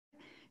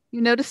You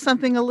noticed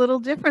something a little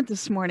different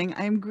this morning.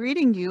 I'm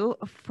greeting you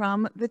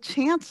from the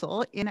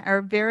chancel in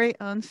our very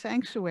own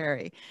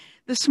sanctuary.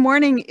 This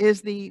morning is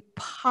the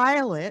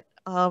pilot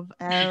of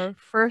our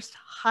first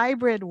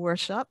hybrid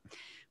worship.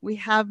 We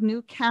have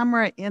new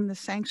camera in the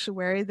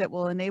sanctuary that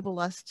will enable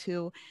us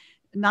to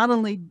not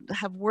only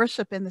have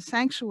worship in the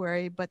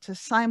sanctuary, but to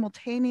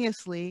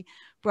simultaneously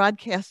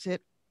broadcast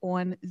it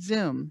on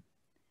Zoom.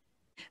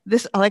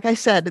 This, like I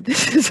said,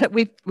 this is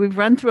we've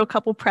run through a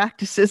couple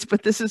practices,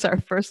 but this is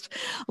our first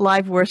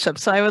live worship.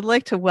 So I would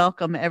like to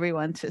welcome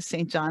everyone to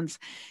St. John's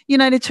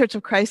United Church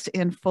of Christ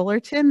in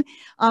Fullerton.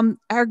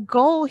 Our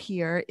goal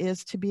here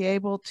is to be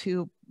able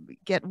to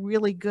get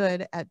really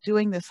good at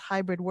doing this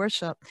hybrid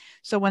worship.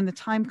 So when the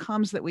time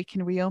comes that we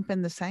can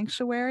reopen the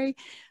sanctuary,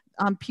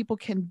 people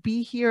can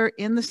be here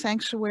in the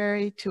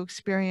sanctuary to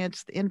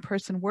experience the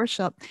in-person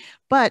worship,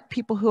 but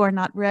people who are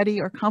not ready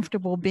or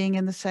comfortable being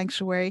in the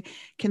sanctuary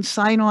can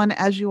sign on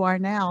as you are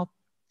now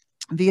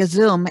via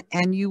Zoom,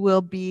 and you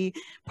will be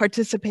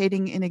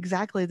participating in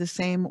exactly the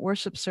same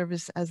worship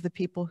service as the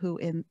people who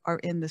are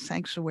in the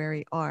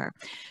sanctuary are.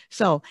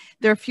 So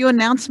there are a few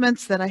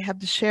announcements that I have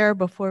to share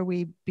before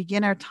we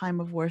begin our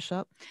time of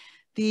worship.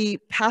 The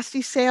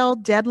pasty sale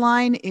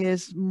deadline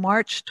is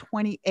March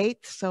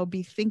 28th, so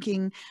be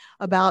thinking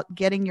about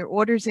getting your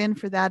orders in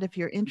for that if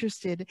you're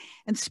interested.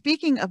 And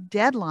speaking of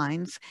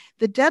deadlines,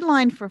 the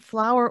deadline for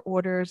flower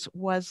orders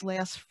was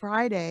last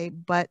Friday,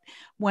 but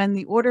when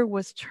the order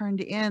was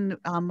turned in,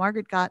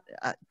 Margaret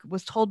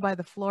was told by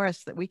the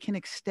florist that we can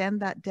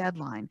extend that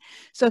deadline.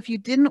 So if you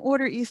didn't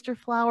order Easter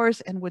flowers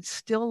and would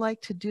still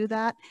like to do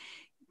that,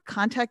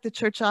 contact the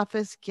church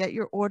office, get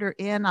your order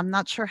in. I'm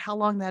not sure how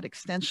long that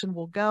extension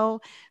will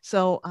go.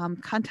 So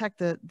contact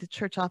the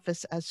church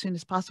office as soon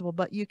as possible.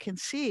 But you can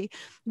see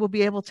we'll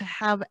be able to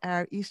have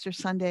our Easter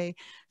Sunday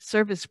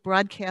service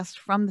broadcast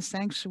from the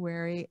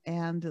sanctuary,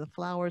 and the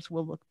flowers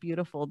will look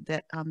beautiful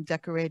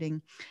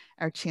decorating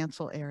our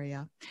chancel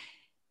area.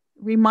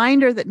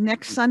 Reminder that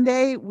next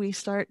Sunday we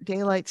start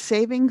daylight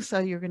saving, so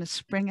you're going to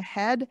spring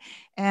ahead.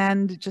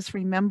 And just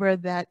remember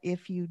that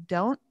if you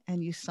don't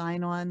and you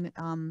sign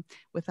on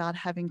without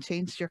having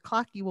changed your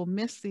clock, you will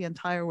miss the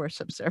entire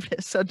worship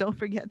service. So don't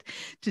forget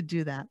to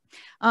do that.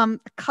 A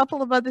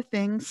couple of other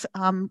things,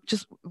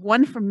 just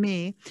one from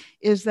me,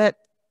 is that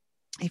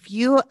if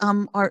you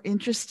are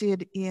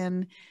interested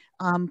in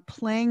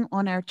playing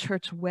on our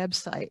church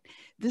website.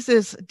 This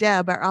is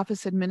Deb, our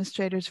office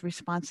administrator's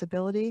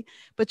responsibility,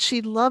 but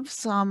she'd love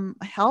some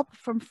help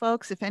from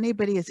folks if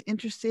anybody is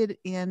interested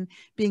in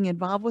being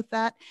involved with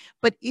that.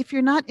 But if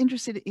you're not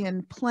interested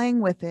in playing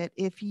with it,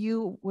 if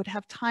you would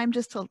have time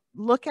just to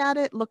look at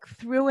it, look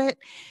through it,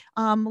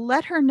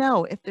 let her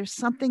know if there's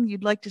something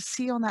you'd like to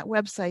see on that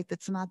website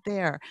that's not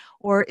there,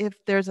 or if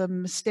there's a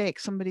mistake,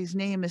 somebody's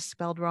name is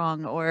spelled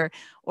wrong, or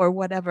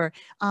whatever.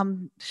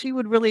 She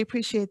would really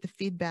appreciate the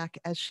feedback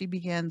as she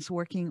begins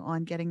working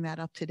on getting that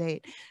up to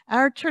date.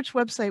 Our church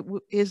website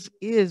is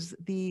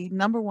the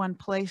 #1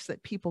 place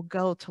that people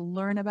go to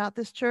learn about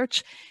this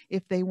church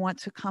if they want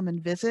to come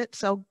and visit.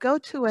 So go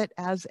to it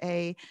as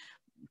a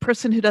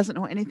person who doesn't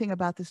know anything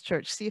about this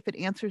church. See if it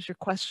answers your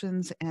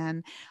questions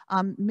and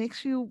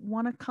makes you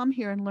want to come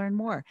here and learn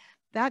more.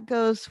 That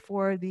goes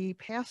for the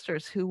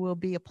pastors who will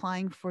be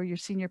applying for your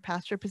senior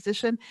pastor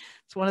position.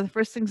 It's one of the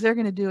first things they're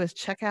going to do is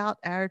check out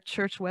our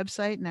church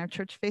website and our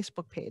church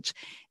Facebook page.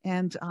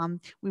 And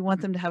we want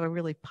them to have a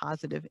really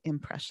positive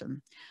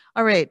impression.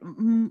 All right.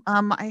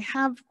 I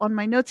have on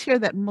my notes here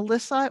that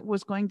Melissa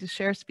was going to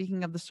share,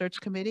 speaking of the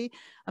search committee,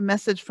 a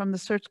message from the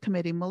search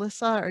committee.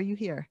 Melissa, are you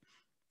here?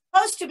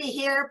 Supposed to be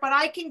here, but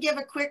I can give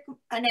a quick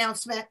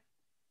announcement.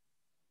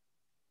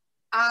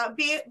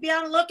 Be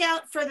on the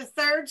lookout for the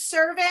 3rd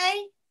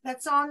survey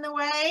that's on the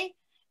way.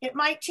 It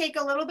might take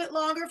a little bit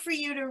longer for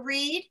you to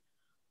read,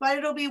 but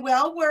it'll be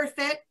well worth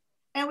it.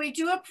 And we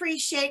do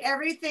appreciate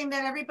everything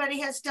that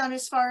everybody has done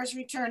as far as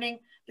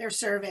returning their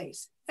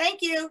surveys.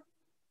 Thank you.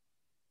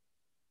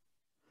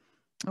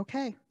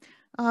 Okay.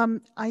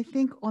 I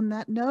think on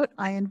that note,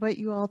 I invite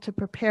you all to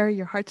prepare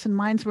your hearts and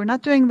minds. We're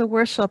not doing the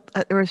worship,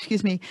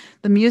 the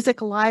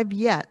music live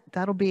yet.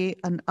 That'll be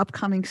an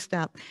upcoming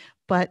step,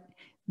 but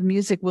the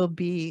music will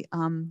be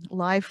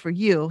live for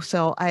you.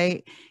 So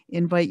I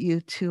invite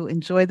you to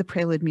enjoy the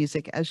prelude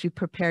music as you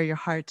prepare your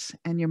hearts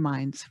and your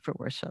minds for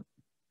worship.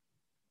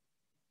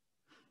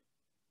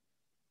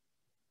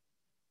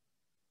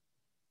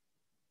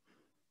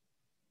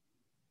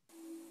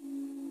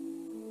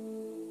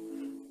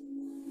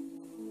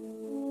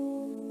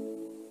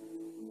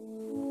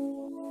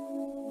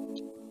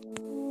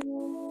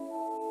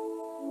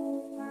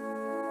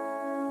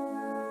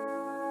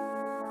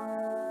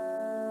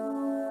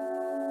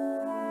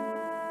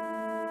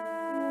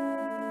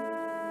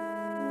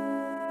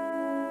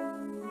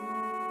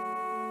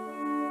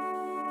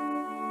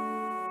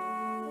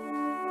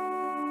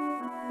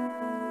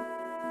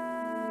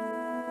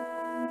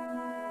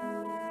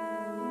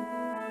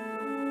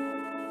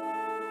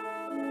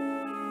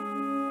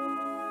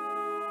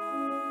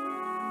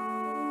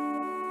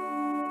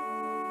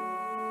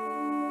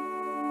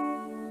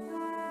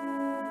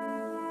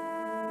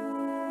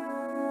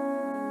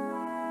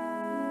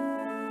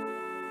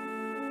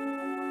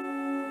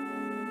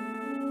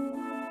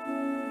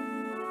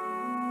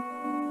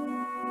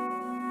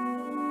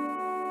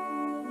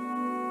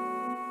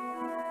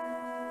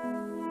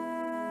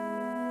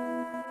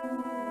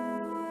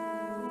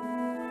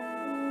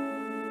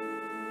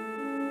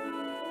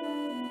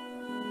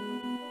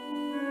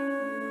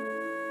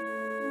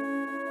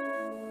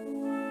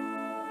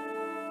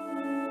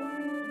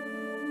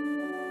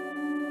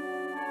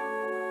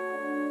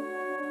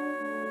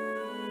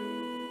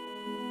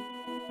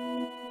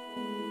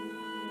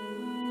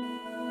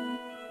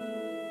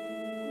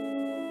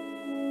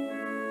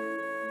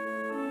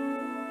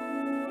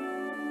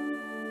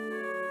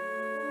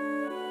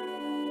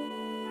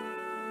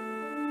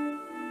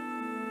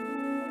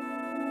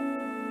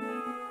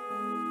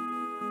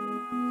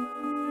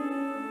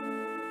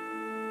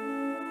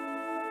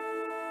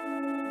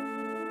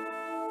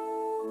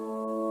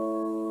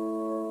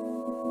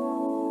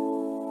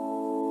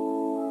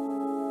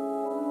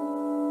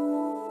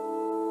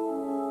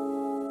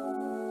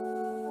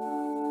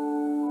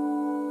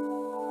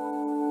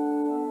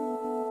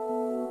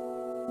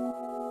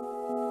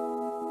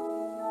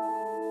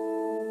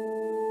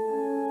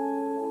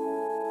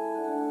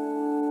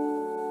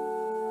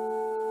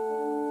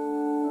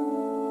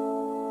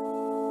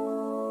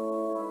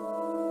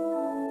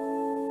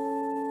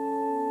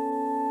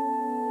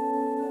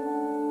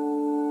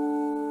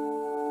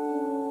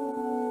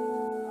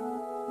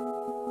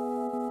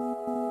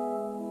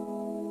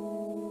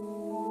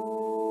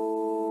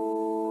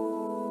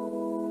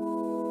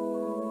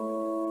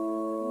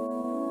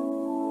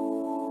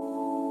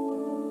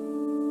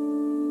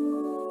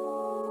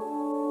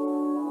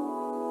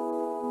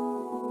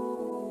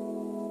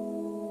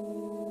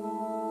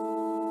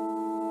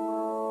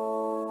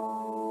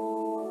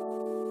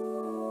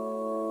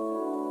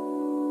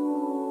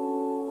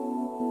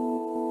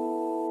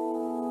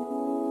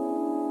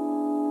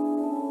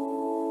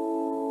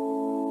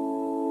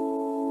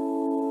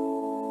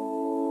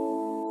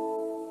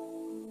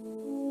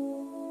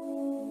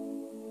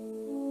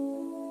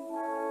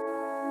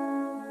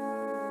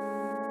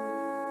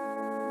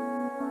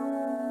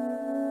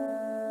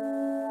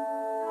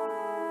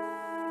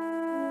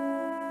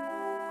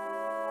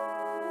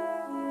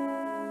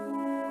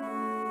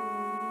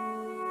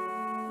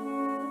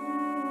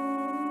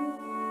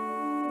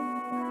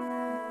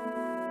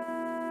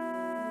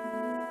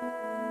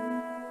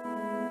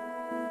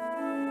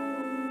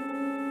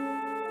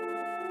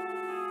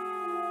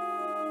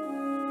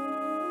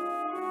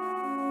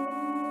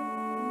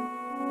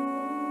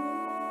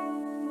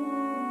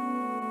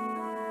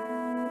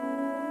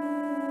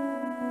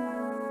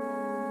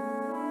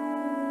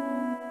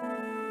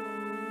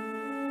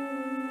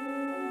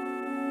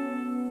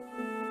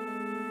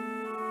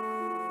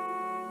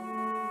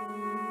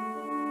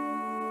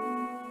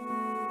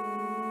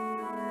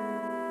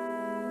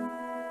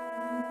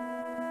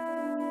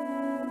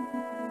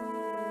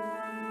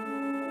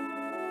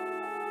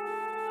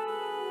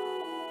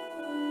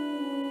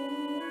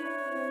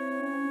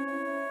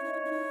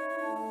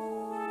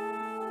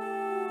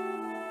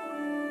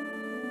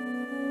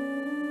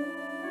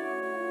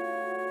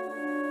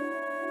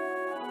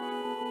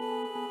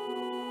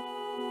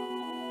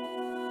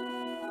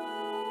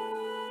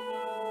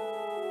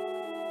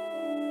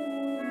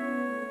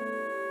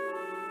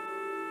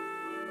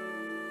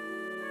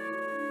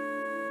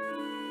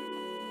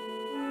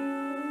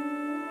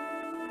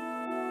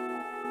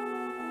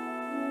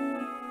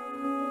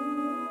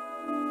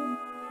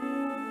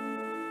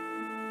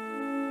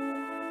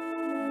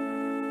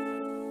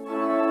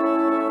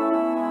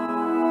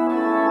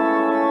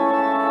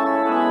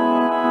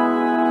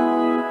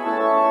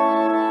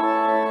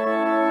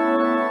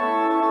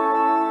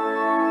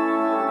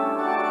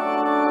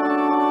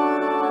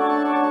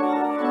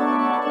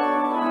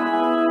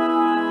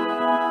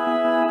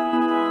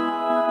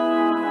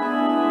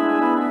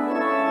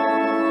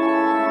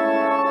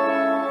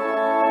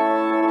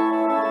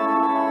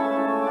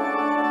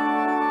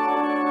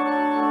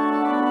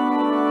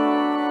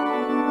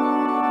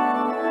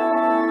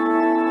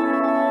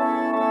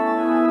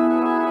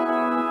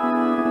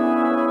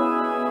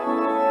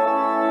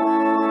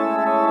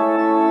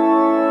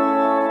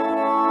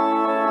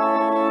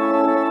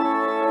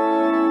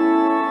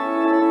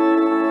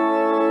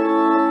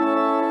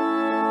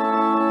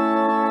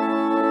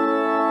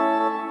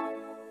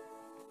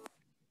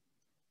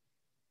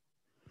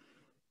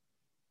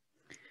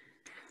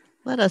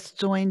 Let us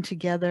join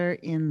together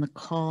in the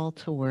call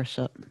to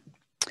worship.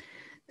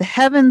 The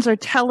heavens are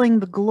telling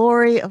the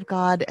glory of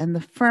God, and the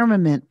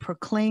firmament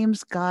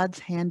proclaims God's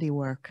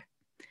handiwork.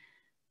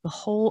 The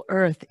whole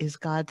earth is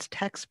God's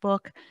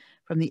textbook,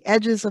 from the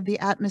edges of the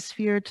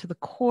atmosphere to the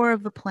core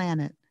of the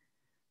planet.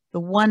 The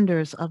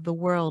wonders of the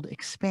world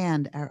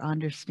expand our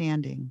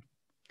understanding.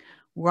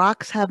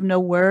 Rocks have no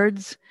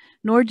words,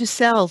 nor do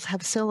cells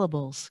have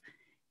syllables,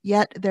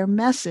 yet their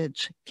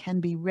message can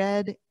be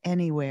read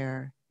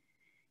anywhere.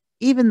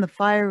 Even the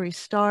fiery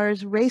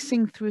stars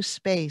racing through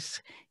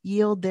space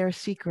yield their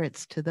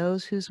secrets to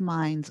those whose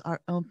minds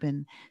are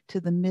open to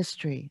the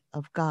mystery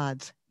of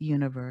God's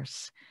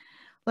universe.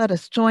 Let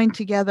us join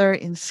together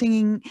in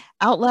singing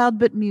out loud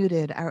but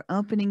muted our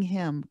opening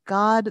hymn,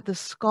 God, the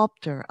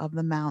Sculptor of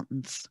the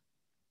Mountains.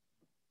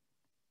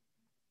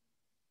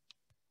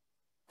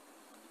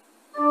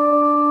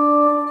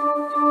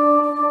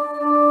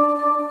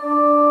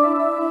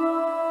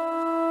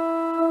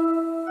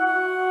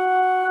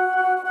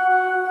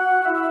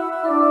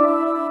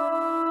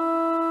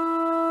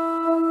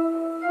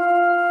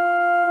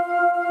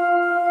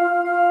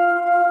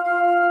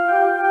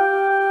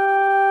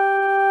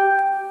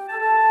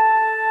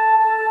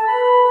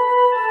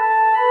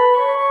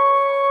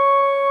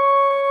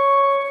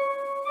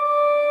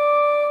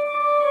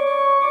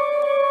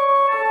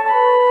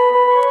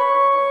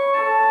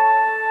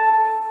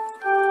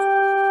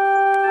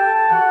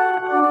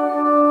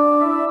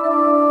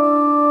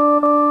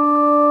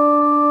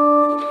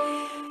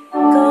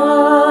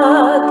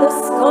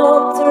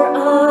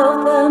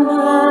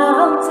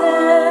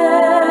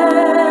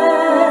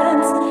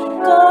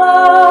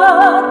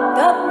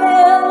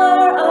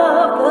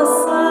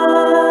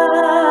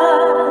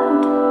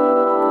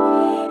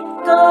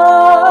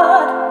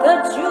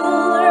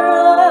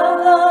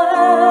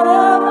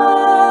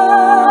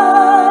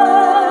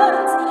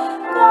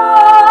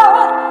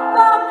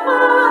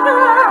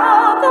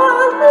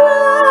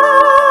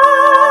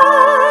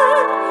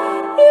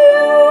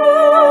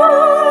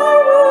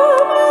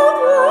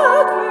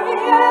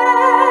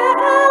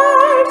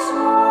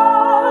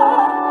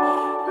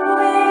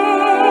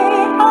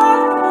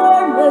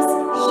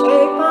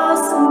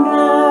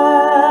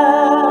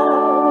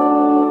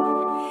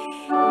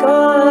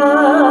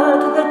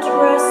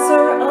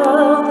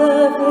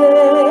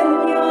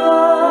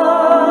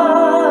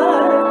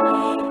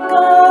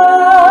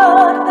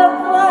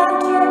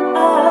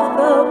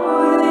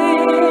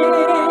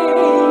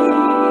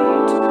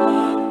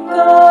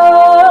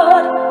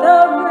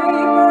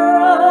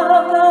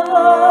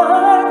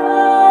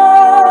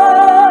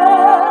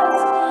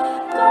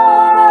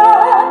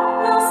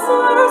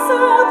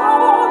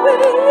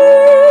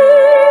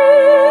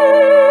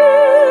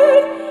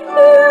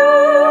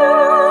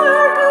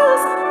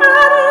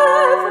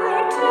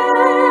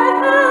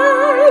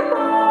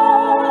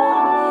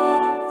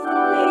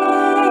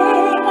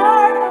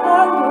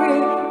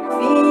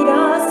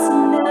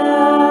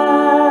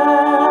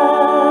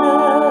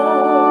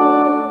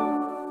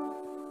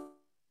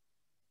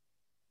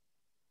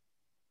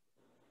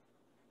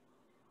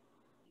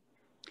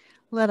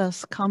 Let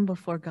us come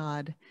before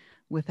God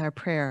with our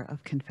prayer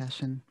of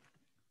confession.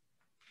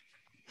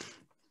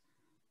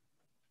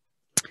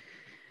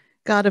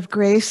 God of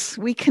grace,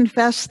 we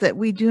confess that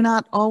we do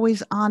not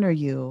always honor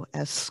you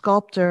as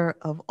sculptor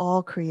of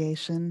all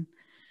creation,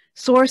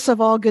 source of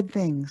all good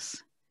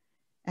things,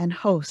 and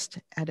host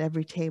at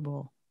every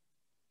table.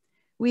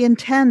 We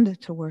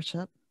intend to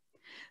worship,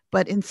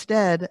 but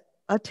instead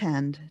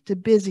attend to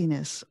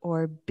busyness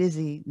or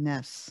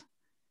busyness.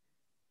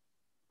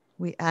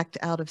 We act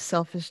out of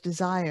selfish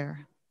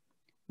desire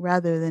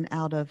rather than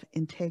out of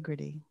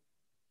integrity.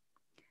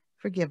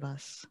 Forgive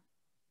us.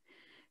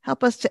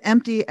 Help us to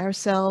empty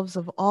ourselves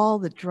of all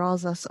that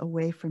draws us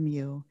away from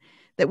you,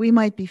 that we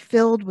might be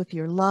filled with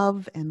your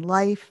love and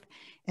life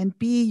and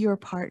be your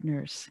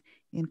partners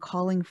in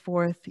calling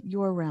forth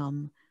your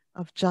realm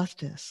of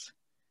justice,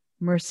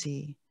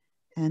 mercy,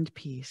 and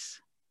peace.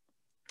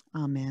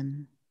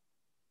 Amen.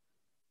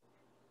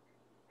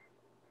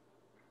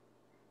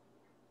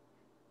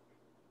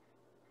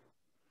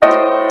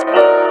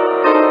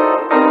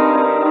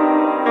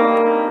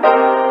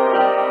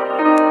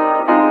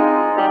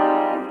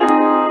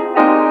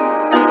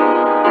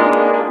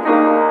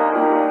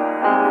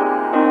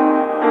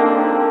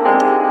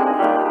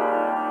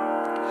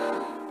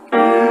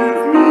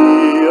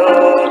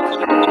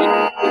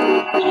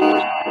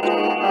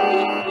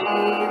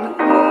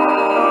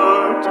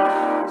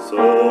 So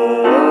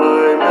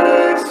I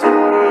may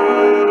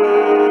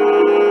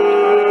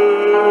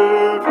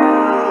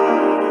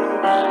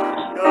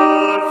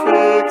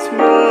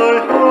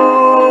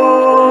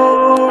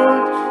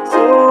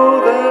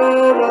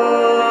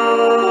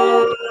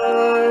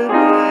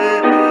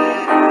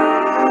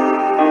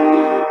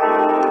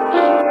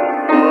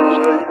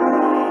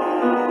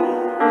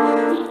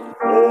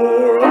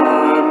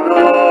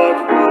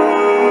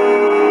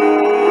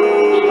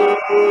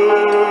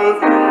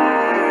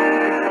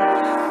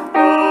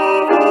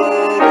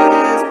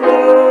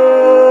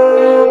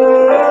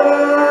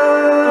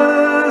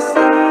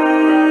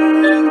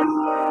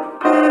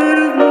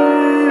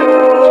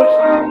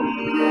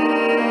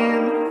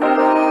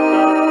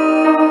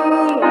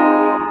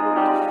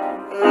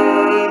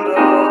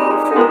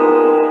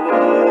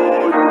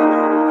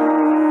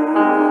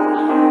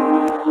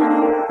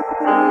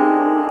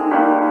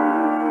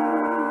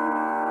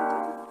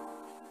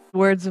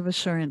words of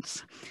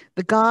assurance.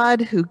 The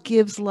God who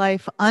gives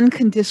life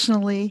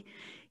unconditionally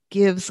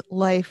gives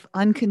life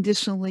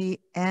unconditionally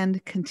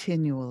and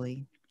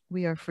continually.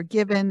 We are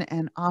forgiven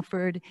and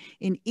offered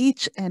in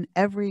each and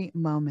every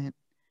moment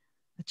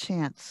a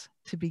chance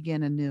to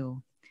begin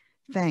anew.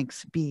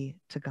 Thanks be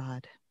to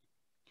God.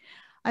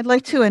 I'd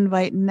like to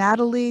invite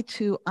Natalie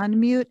to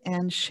unmute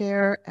and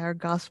share our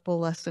gospel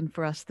lesson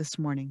for us this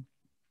morning.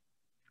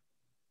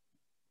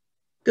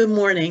 Good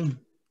morning.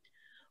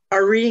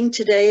 Our reading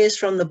today is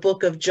from the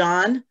book of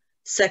John,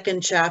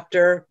 2nd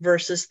chapter,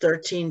 verses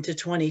 13 to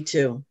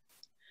 22.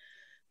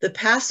 The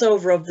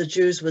Passover of the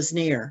Jews was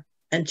near,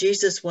 and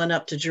Jesus went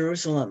up to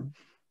Jerusalem.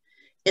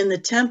 In the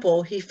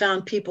temple, he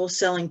found people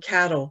selling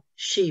cattle,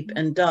 sheep,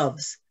 and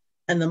doves,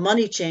 and the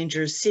money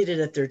changers seated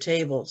at their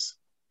tables.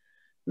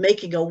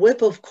 Making a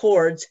whip of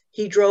cords,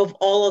 he drove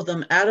all of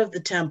them out of the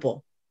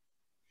temple,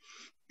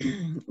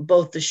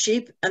 both the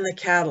sheep and the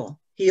cattle.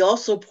 He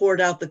also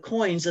poured out the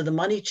coins of the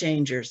money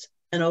changers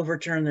and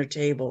overturned their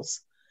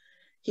tables.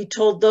 He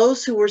told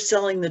those who were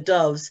selling the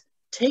doves,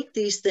 "Take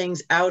these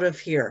things out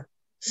of here.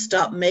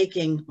 Stop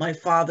making my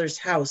Father's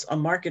house a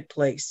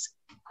marketplace."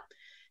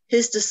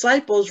 His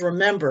disciples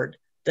remembered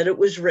that it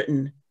was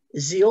written,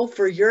 "Zeal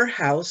for your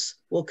house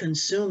will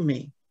consume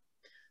me."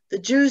 The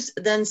Jews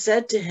then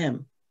said to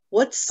him,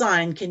 "What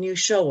sign can you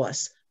show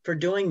us for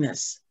doing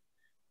this?"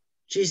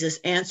 Jesus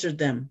answered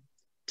them,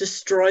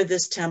 "Destroy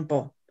this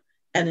temple,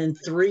 and in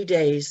 3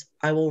 days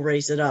I will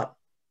raise it up."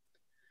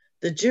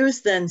 The Jews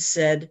then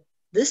said,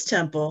 "This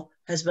temple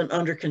has been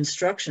under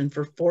construction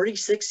for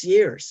 46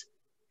 years,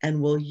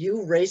 and will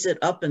you raise it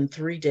up in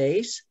 3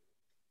 days?"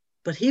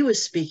 But he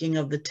was speaking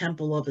of the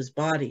temple of his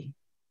body.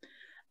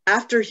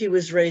 After he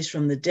was raised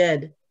from the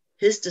dead,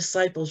 his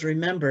disciples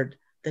remembered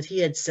that he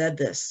had said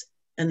this,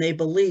 and they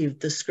believed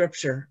the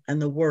scripture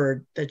and the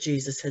word that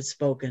Jesus had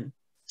spoken.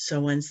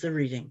 So ends the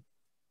reading.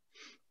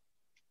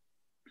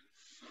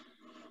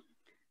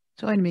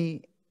 Join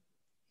me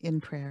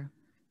in prayer.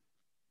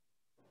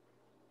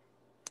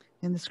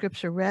 In the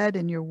scripture read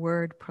and your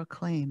word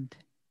proclaimed,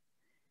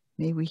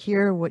 may we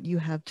hear what you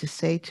have to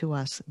say to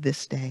us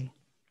this day.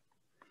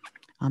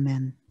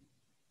 Amen.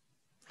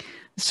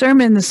 The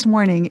sermon this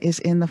morning is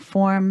in the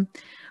form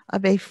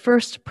of a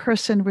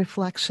first-person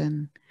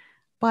reflection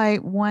by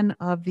one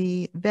of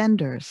the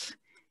vendors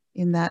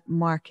in that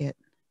market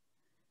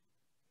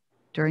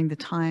during the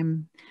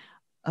time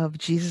of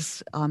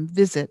Jesus'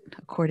 visit,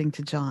 according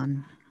to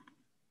John.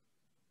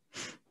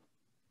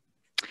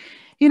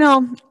 You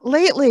know,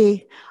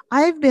 lately,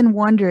 I've been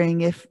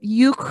wondering if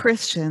you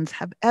Christians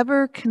have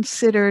ever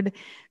considered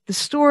the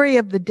story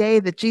of the day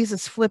that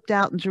Jesus flipped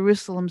out in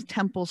Jerusalem's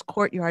temple's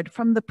courtyard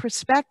from the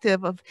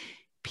perspective of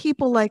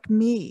people like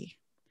me,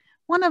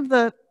 one of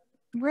the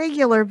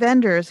regular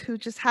vendors who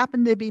just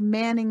happened to be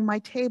manning my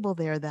table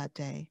there that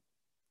day.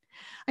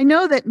 I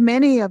know that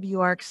many of you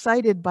are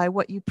excited by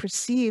what you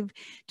perceive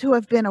to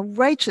have been a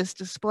righteous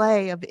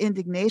display of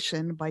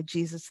indignation by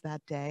Jesus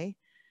that day.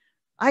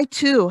 I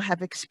too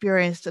have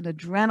experienced an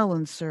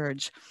adrenaline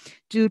surge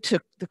due to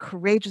the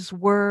courageous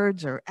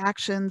words or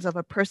actions of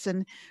a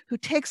person who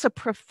takes a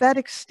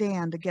prophetic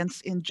stand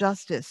against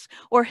injustice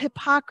or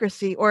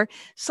hypocrisy or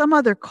some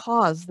other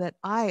cause that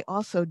I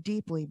also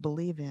deeply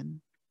believe in.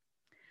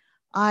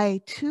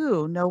 I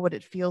too know what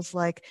it feels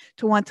like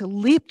to want to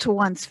leap to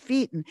one's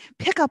feet and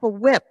pick up a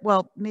whip.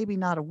 Well, maybe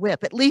not a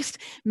whip, at least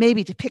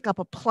maybe to pick up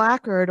a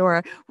placard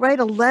or write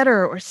a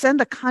letter or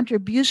send a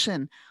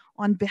contribution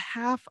on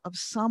behalf of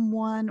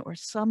someone or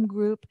some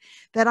group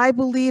that I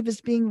believe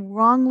is being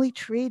wrongly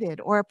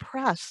treated or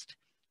oppressed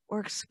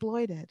or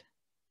exploited.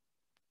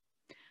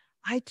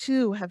 I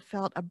too have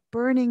felt a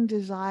burning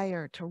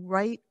desire to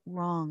right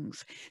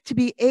wrongs, to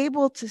be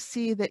able to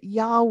see that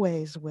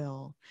Yahweh's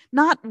will,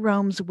 not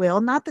Rome's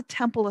will, not the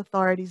temple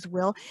authorities'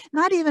 will,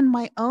 not even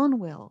my own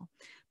will,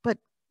 but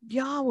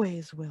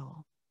Yahweh's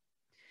will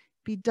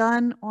be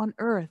done on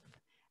earth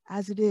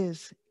as it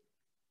is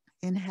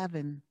in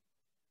heaven.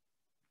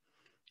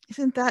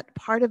 Isn't that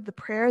part of the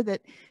prayer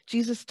that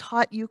Jesus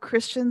taught you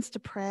Christians to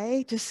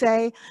pray? To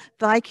say,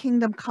 "Thy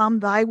kingdom come,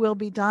 thy will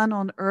be done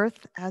on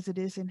earth as it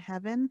is in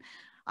heaven."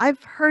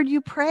 I've heard you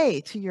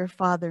pray to your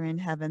Father in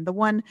heaven, the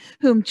one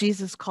whom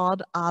Jesus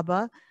called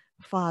Abba,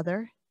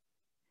 Father.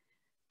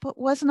 But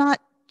was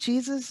not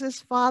Jesus'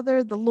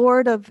 father the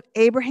Lord of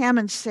Abraham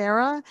and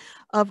Sarah,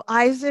 of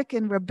Isaac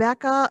and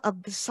Rebekah,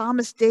 of the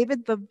psalmist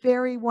David, the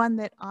very one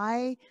that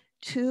I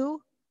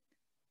too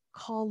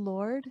call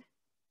Lord?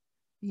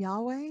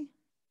 Yahweh?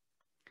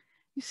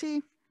 You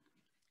see,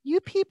 you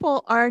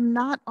people are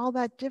not all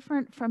that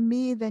different from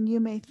me than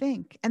you may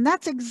think. And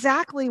that's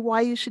exactly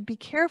why you should be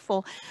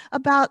careful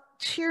about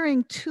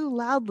cheering too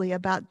loudly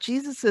about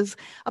Jesus's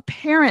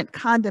apparent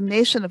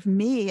condemnation of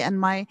me and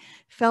my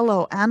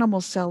fellow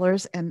animal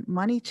sellers and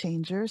money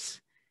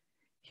changers.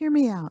 Hear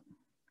me out.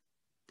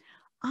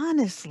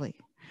 Honestly,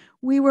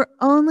 we were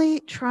only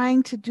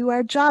trying to do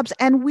our jobs,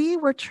 and we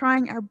were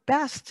trying our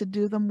best to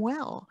do them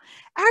well.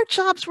 Our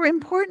jobs were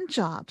important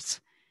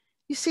jobs.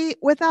 You see,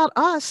 without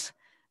us,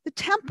 the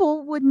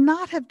temple would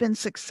not have been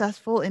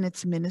successful in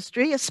its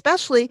ministry,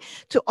 especially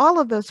to all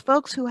of those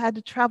folks who had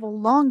to travel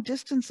long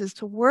distances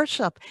to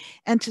worship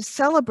and to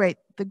celebrate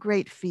the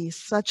great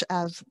feasts, such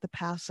as the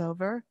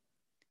Passover.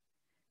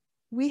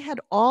 We had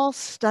all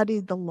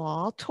studied the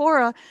law.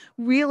 Torah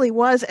really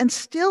was, and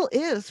still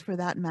is for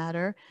that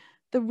matter,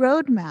 the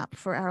roadmap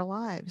for our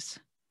lives.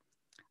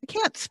 I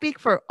can't speak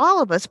for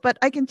all of us, but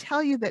I can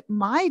tell you that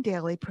my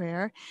daily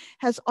prayer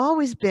has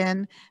always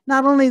been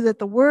not only that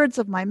the words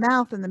of my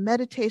mouth and the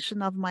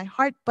meditation of my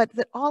heart, but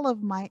that all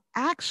of my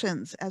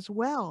actions as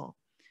well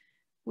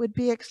would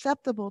be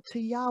acceptable to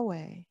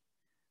Yahweh,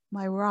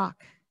 my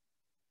rock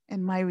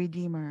and my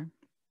redeemer.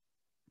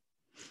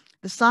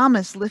 The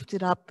psalmist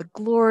lifted up the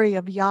glory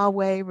of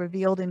Yahweh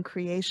revealed in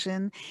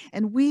creation,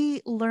 and we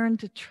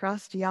learned to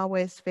trust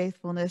Yahweh's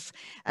faithfulness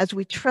as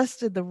we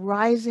trusted the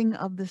rising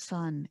of the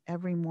sun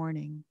every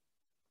morning.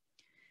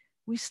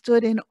 We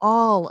stood in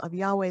awe of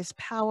Yahweh's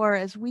power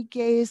as we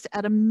gazed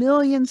at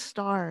 1,000,000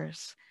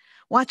 stars,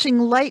 watching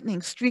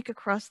lightning streak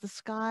across the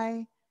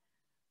sky,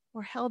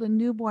 or held a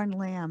newborn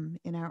lamb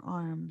in our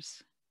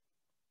arms.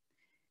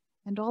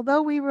 And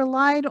although we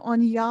relied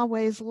on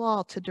Yahweh's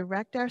law to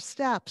direct our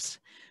steps,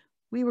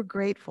 we were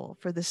grateful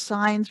for the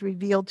signs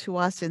revealed to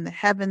us in the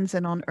heavens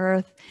and on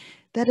earth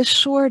that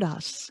assured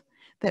us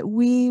that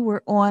we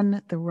were on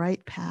the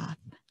right path.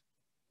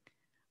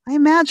 I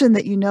imagine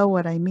that you know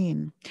what I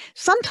mean.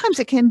 Sometimes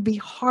it can be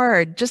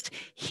hard just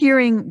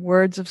hearing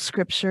words of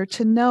Scripture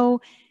to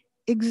know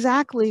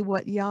exactly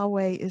what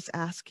Yahweh is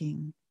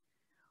asking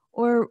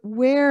or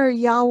where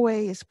Yahweh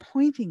is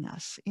pointing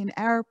us in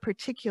our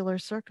particular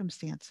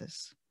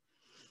circumstances.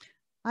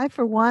 I,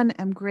 for one,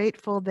 am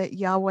grateful that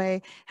Yahweh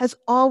has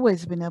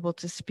always been able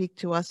to speak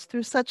to us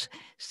through such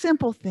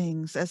simple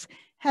things as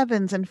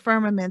heavens and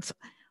firmaments,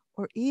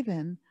 or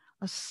even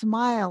a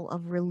smile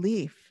of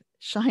relief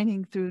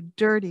shining through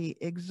dirty,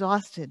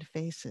 exhausted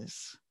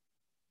faces.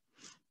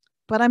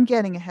 But I'm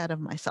getting ahead of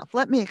myself.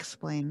 Let me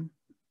explain.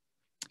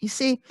 You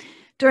see,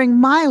 during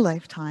my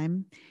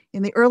lifetime,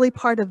 in the early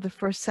part of the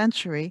 1st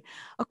century,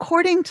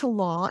 according to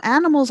law,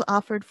 animals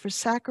offered for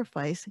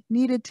sacrifice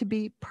needed to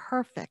be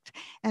perfect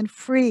and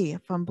free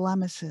from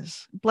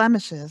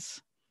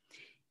blemishes.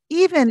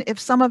 Even if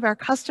some of our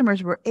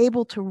customers were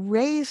able to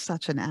raise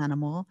such an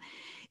animal,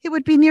 it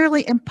would be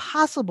nearly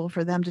impossible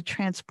for them to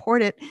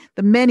transport it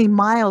the many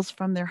miles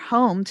from their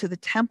home to the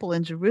temple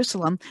in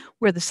Jerusalem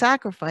where the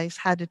sacrifice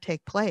had to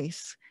take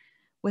place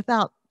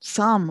without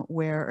some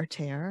wear or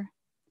tear.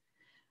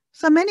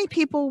 So many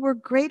people were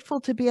grateful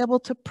to be able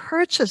to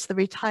purchase the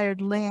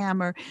retired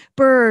lamb or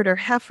bird or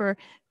heifer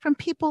from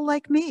people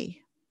like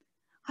me.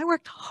 I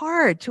worked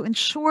hard to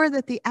ensure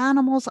that the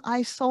animals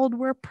I sold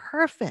were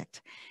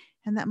perfect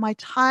and that my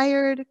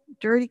tired,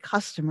 dirty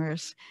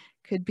customers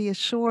could be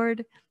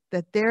assured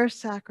that their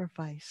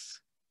sacrifice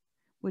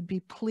would be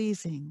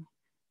pleasing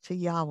to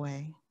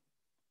Yahweh.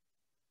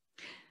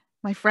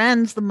 My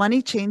friends, the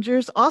money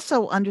changers,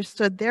 also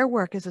understood their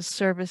work as a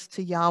service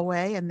to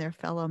Yahweh and their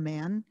fellow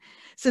man.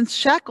 Since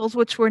shekels,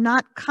 which were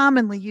not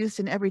commonly used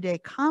in everyday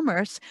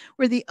commerce,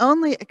 were the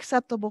only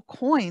acceptable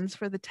coins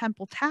for the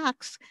temple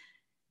tax,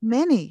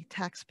 many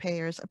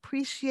taxpayers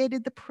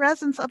appreciated the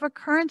presence of a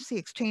currency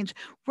exchange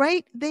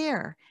right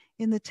there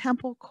in the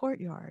temple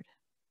courtyard.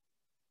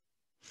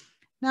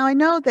 Now, I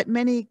know that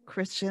many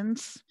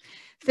Christians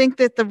think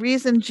that the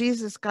reason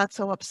Jesus got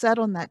so upset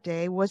on that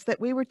day was that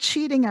we were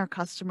cheating our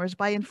customers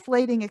by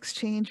inflating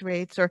exchange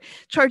rates or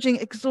charging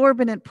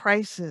exorbitant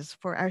prices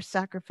for our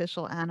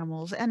sacrificial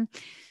animals. And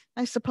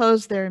I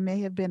suppose there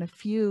may have been a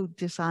few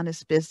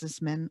dishonest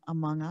businessmen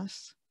among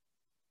us.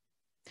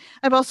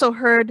 I've also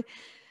heard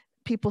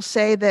people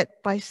say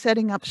that by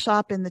setting up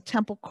shop in the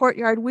temple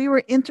courtyard, we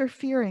were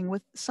interfering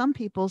with some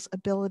people's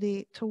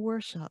ability to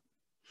worship.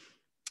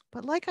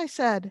 But like I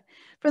said,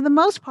 for the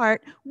most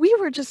part, we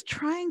were just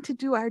trying to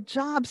do our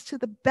jobs to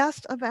the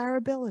best of our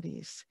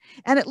abilities.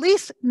 And at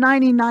least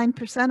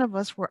 99% of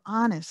us were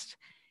honest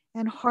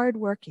and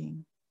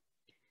hardworking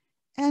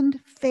and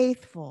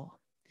faithful.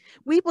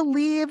 We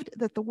believed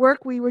that the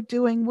work we were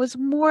doing was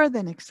more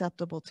than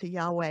acceptable to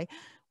Yahweh.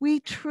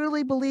 We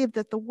truly believed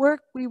that the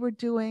work we were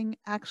doing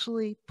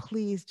actually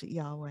pleased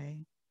Yahweh.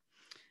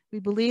 We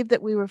believed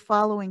that we were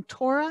following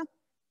Torah,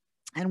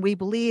 and we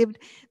believed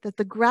that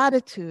the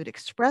gratitude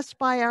expressed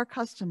by our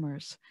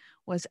customers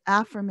was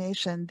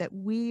affirmation that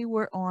we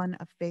were on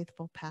a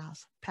faithful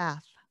path.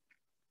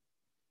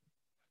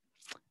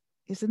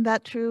 Isn't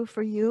that true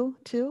for you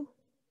too?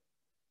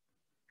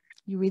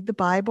 You read the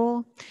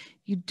Bible,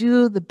 you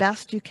do the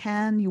best you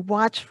can, you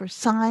watch for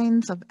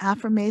signs of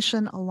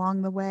affirmation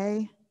along the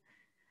way.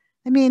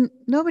 I mean,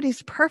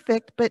 nobody's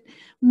perfect, but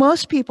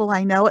most people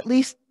I know, at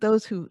least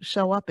those who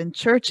show up in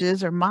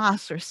churches or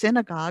mosques or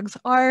synagogues,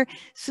 are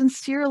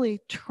sincerely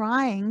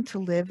trying to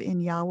live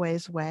in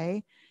Yahweh's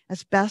way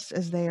as best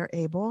as they are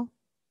able.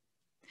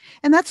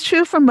 And that's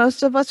true for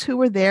most of us who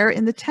were there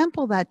in the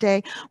temple that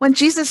day when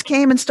Jesus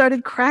came and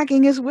started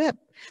cracking his whip.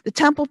 The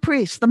temple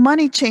priests, the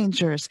money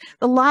changers,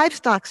 the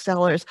livestock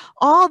sellers,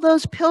 all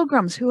those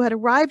pilgrims who had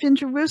arrived in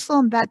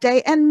Jerusalem that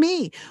day, and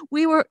me,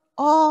 we were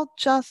all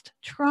just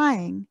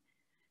trying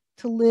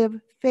to live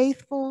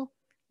faithful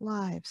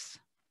lives.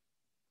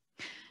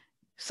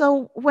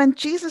 So when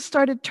Jesus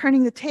started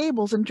turning the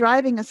tables and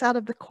driving us out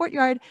of the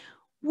courtyard,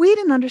 we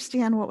didn't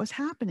understand what was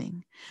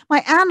happening.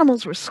 My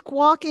animals were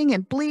squawking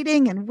and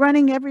bleating and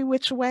running every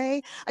which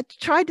way. I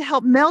tried to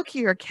help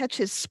Melchior catch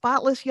his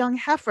spotless young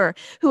heifer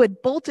who had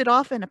bolted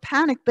off in a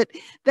panic, but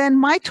then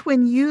my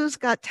twin ewes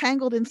got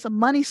tangled in some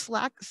money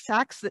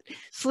sacks that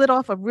slid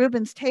off of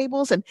Reuben's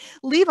tables, and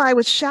Levi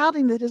was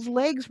shouting that his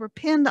legs were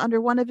pinned under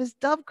one of his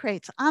dove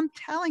crates. I'm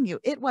telling you,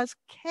 it was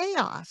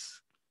chaos.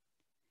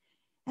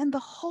 And the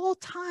whole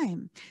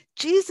time,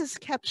 Jesus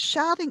kept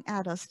shouting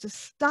at us to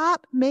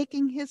stop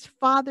making his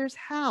Father's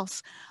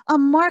house a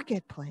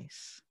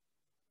marketplace.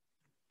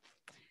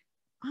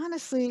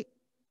 Honestly,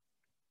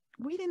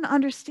 we didn't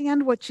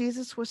understand what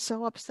Jesus was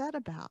so upset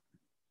about.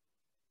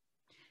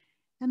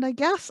 And I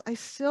guess I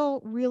still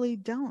really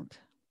don't.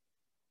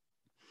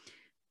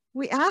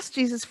 We asked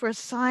Jesus for a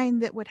sign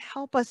that would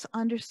help us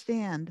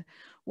understand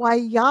why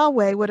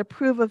Yahweh would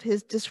approve of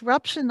his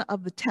disruption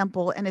of the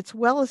temple and its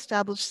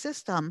well-established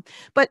system.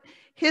 But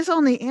his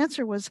only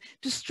answer was,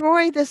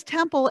 destroy this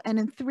temple and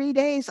in 3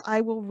 days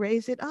I will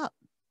raise it up.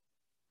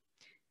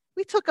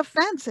 We took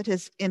offense at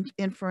his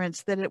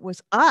inference that it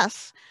was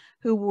us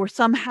who were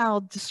somehow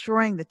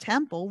destroying the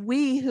temple,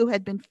 we who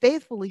had been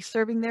faithfully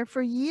serving there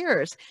for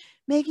years,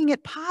 making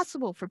it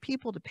possible for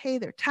people to pay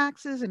their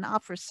taxes and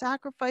offer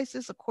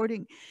sacrifices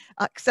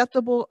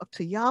acceptable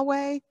to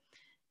Yahweh,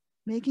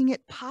 making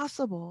it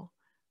possible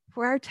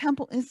for our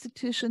temple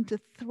institution to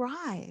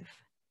thrive.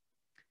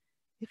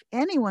 If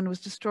anyone was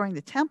destroying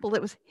the temple,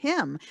 it was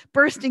him,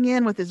 bursting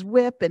in with his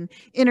whip and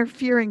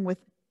interfering with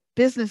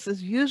business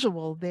as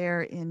usual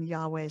there in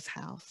Yahweh's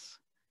house.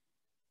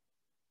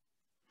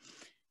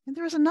 And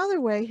there was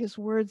another way his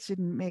words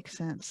didn't make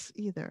sense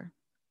either.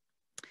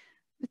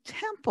 The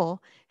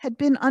temple had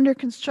been under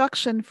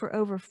construction for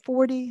over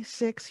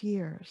 46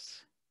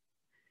 years.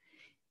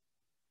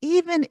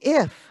 Even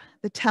if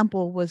the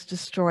temple was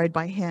destroyed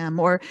by him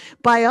or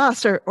by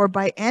us or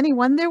by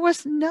anyone, there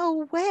was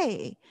no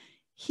way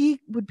he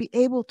would be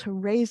able to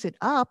raise it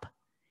up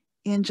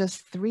in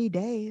just 3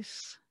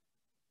 days.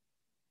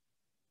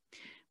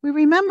 We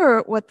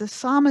remember what the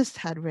psalmist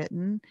had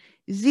written,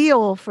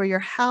 zeal for your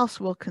house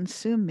will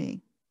consume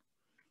me.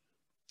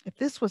 If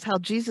this was how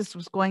Jesus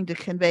was going to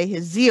convey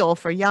his zeal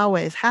for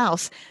Yahweh's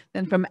house,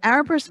 then from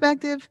our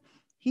perspective,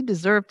 he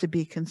deserved to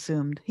be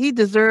consumed. He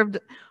deserved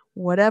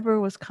whatever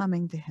was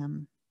coming to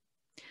him.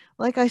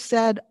 Like I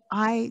said,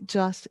 I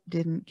just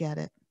didn't get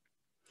it.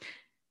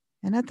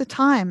 And at the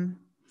time,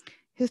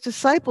 his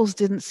disciples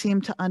didn't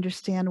seem to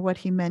understand what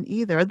he meant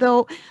either,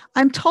 though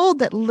I'm told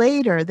that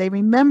later they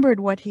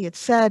remembered what he had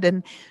said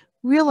and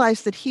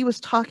realized that he was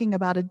talking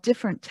about a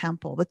different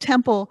temple, the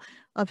temple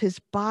of his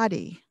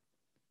body,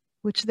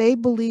 which they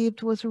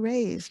believed was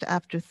raised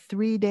after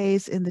 3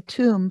 days in the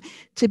tomb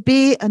to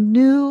be a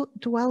new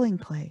dwelling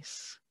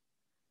place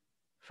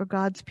for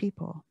God's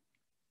people.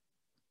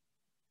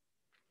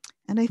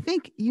 And I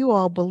think you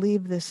all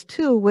believe this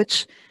too,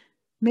 which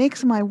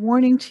makes my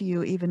warning to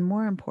you even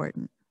more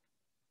important.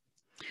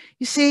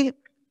 You see,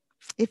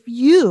 if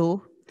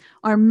you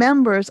are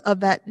members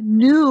of that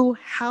new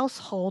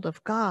household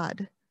of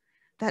God,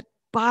 that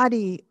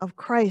body of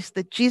Christ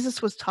that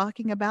Jesus was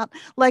talking about,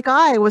 like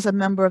I was a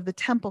member of the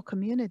temple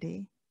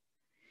community,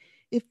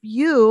 if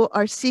you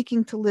are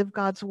seeking to live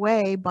God's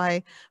way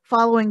by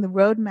following the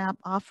roadmap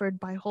offered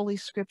by Holy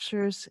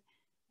Scriptures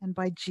and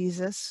by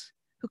Jesus,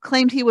 who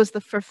claimed he was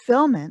the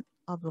fulfillment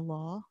of the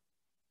law,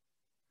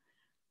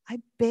 I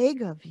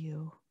beg of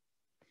you,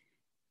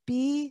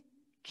 be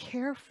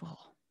careful.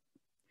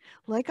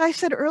 Like I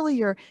said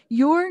earlier,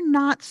 you're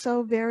not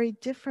so very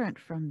different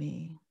from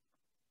me.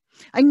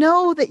 I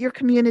know that your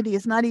community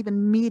is not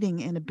even meeting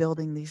in a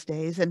building these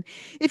days. And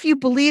if you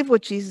believe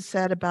what Jesus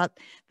said about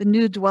the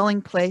new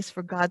dwelling place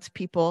for God's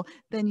people,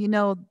 then you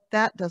know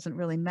that doesn't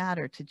really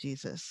matter to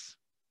Jesus.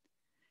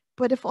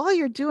 But if all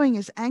you're doing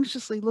is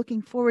anxiously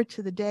looking forward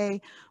to the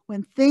day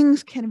when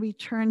things can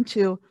return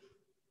to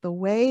the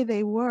way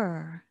they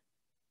were,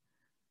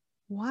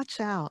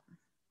 watch out,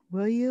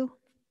 will you?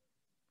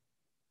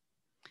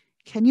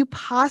 Can you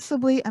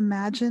possibly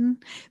imagine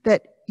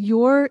that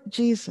your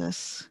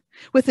Jesus,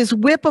 with his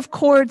whip of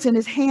cords in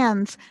his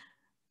hands,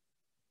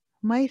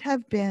 might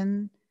have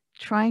been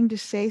trying to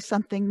say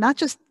something not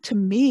just to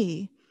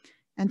me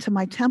and to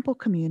my temple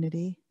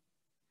community,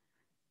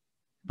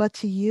 but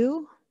to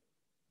you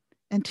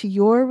and to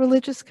your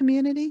religious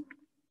community?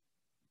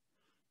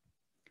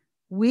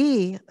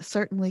 We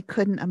certainly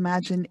couldn't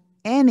imagine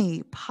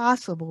any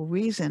possible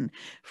reason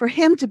for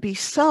him to be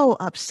so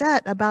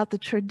upset about the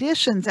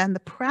traditions and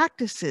the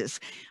practices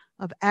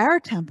of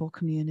our temple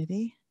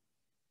community.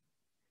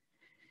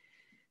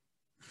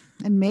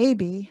 And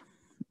maybe,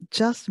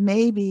 just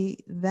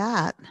maybe,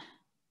 that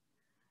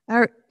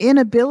our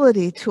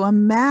inability to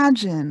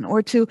imagine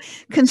or to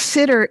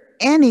consider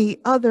any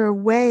other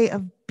way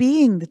of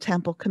being the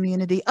temple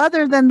community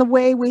other than the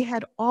way we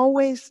had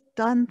always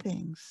done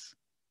things.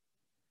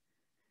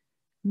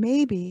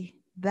 Maybe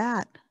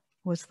that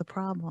was the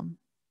problem.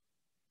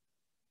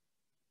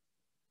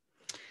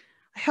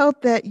 I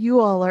hope that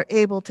you all are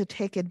able to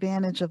take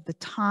advantage of the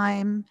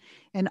time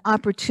and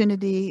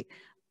opportunity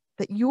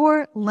that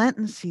your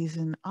Lenten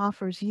season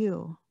offers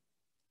you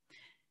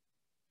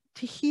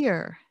to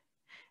hear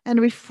and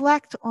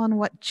reflect on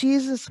what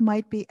Jesus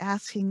might be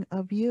asking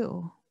of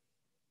you,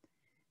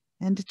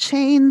 and to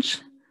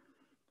change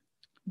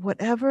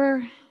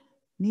whatever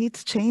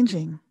needs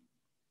changing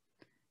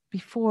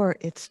before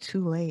it's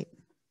too late.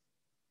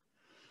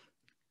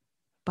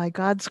 By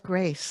God's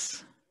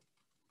grace,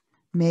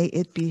 may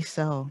it be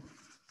so.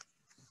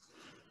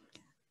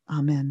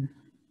 Amen.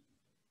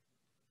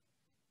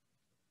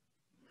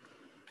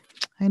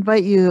 I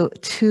invite you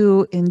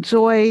to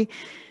enjoy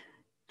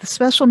the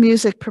special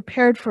music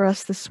prepared for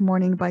us this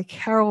morning by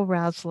Carol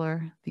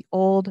Rassler, The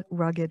Old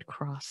Rugged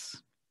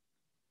Cross.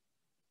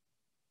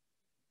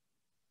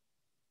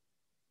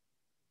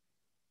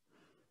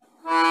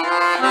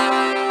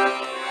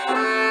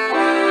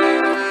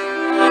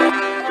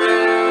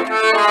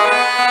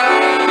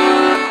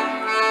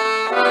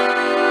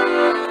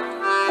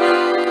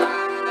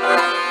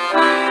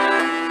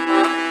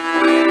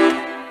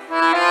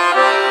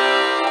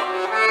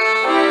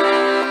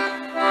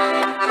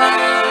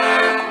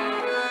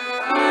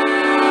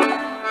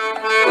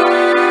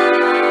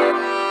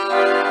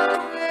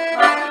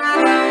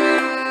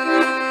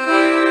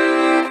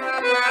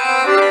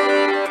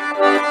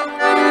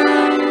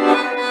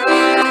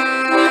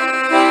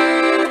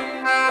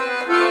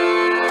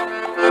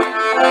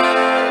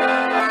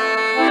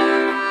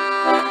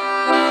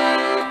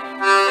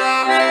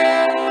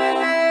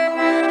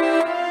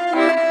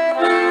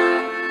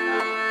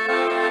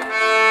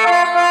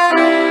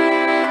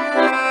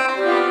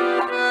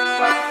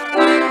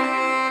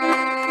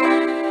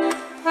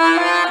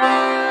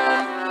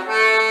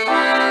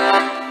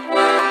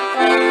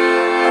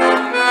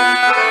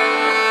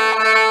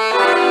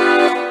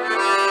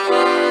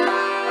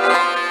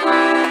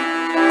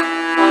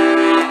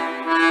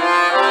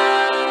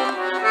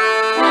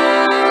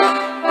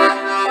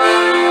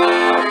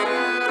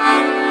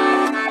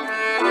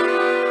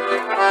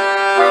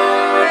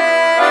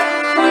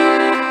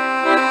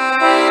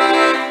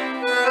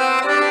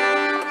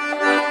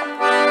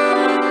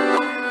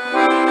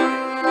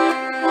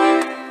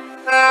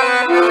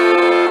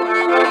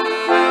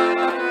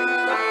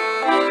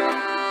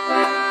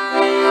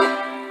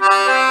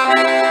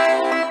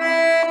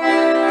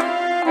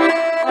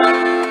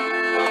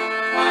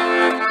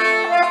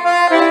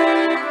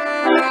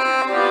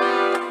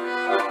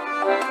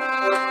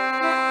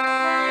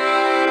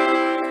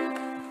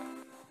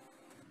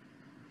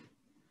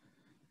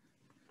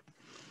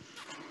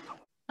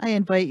 I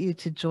invite you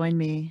to join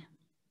me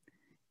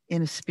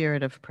in a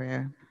spirit of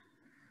prayer.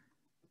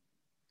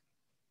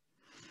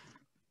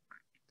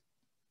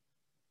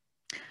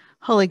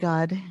 Holy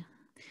God,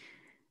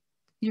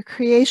 your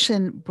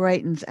creation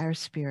brightens our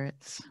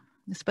spirits,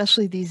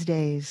 especially these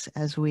days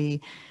as we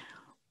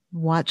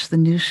watch the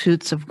new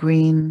shoots of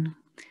green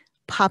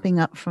popping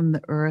up from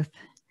the earth.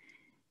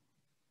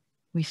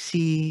 We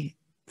see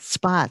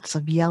spots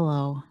of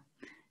yellow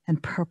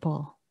and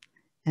purple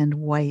and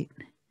white,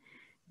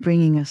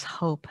 bringing us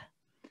hope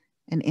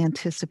and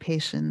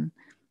anticipation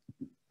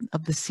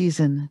of the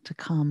season to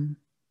come.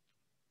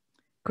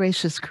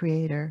 Gracious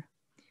Creator,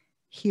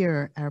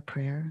 hear our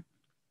prayer.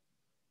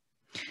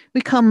 We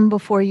come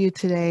before you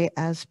today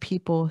as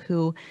people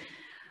who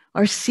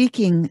are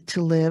seeking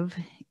to live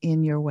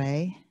in your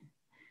way,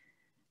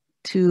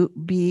 to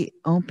be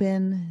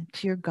open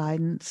to your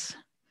guidance,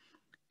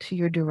 to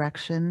your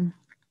direction.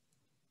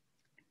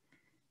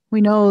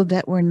 We know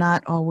that we're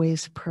not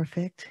always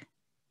perfect,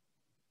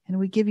 and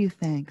we give you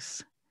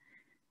thanks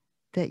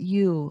that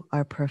you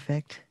are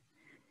perfect,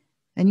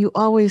 and you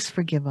always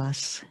forgive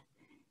us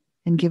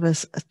and give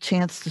us a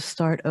chance to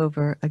start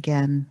over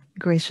again.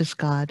 Gracious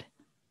God,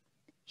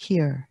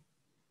 hear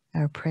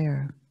our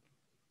prayer.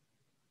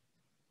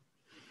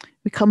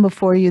 We come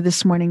before you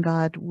this morning,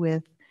 God,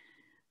 with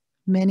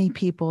many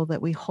people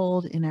that we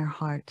hold in our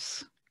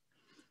hearts.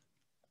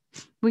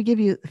 We give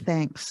you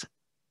thanks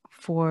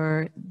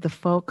for the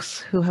folks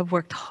who have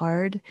worked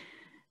hard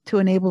to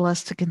enable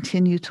us to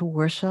continue to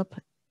worship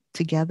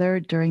together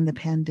during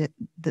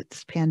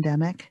this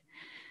pandemic.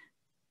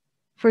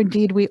 For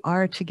indeed, we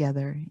are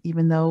together,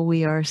 even though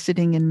we are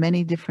sitting in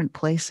many different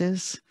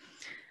places.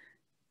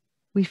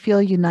 We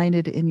feel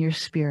united in your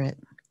spirit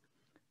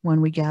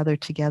when we gather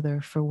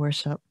together for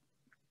worship.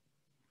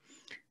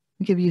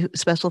 We give you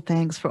special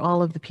thanks for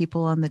all of the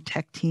people on the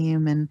tech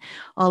team and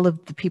all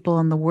of the people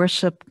on the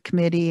worship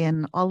committee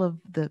and all of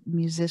the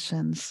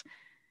musicians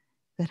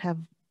that have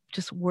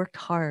just worked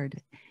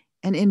hard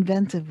and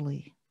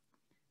inventively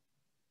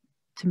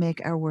to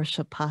make our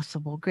worship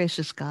possible.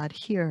 Gracious God,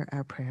 hear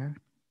our prayer.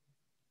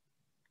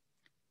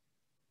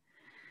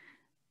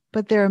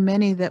 But there are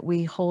many that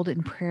we hold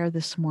in prayer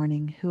this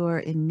morning who are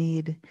in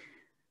need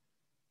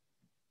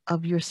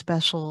of your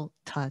special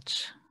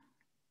touch.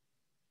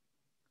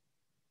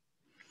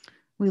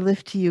 We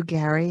lift to you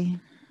Gary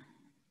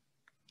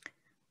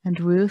and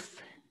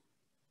Ruth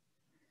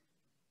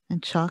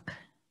and Chuck,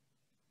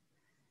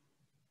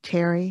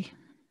 Terry,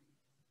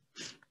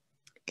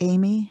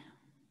 Amy,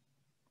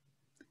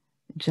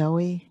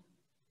 Joey,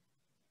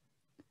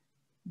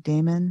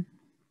 Damon,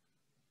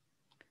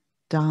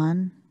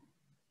 Don,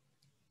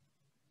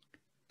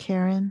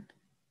 Karen,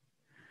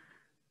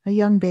 a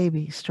young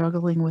baby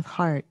struggling with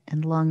heart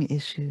and lung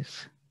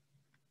issues,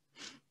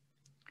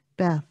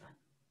 Beth,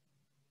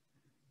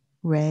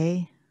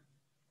 Ray,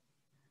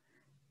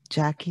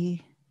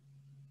 Jackie,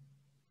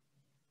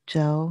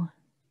 Joe,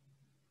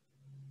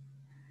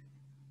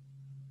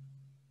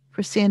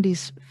 for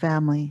Sandy's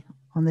family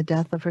on the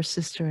death of her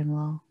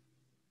sister-in-law.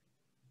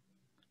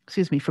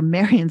 From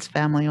Marion's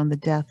family on the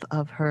death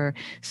of her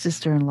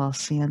sister-in-law,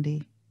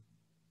 Sandy.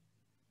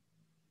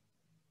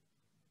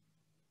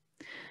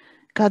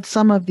 God,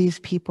 some of these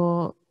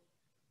people,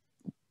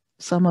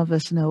 some of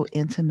us know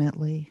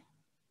intimately.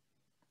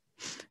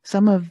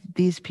 Some of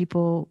these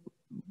people,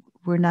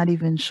 we're not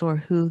even sure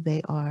who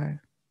they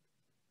are.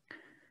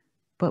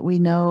 But we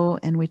know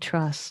and we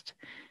trust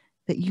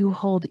that you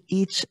hold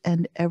each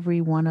and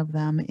every one of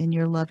them in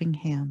your loving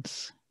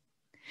hands,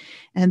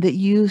 and that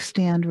you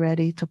stand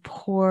ready to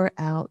pour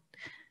out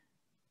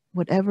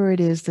whatever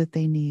it is that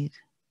they need: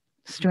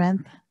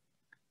 strength,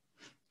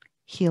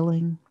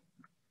 healing,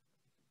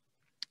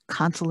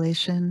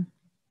 consolation,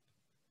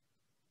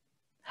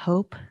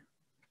 hope,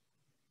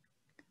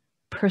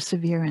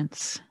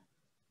 perseverance,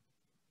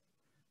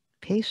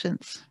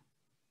 patience.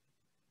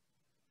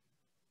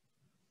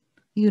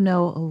 You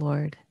know, O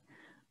Lord,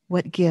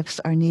 what gifts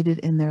are needed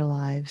in their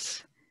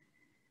lives,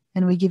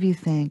 and we give you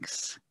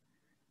thanks,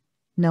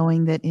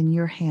 knowing that in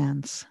your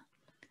hands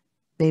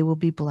they will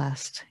be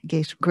blessed.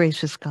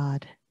 Gracious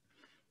God,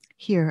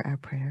 hear our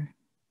prayer.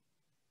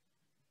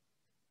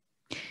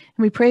 And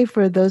we pray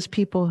for those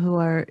people who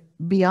are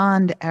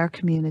beyond our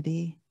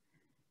community.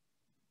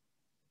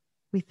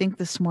 We think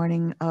this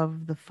morning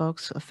of the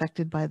folks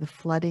affected by the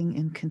flooding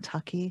in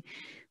Kentucky.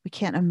 We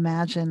can't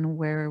imagine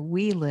where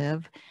we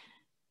live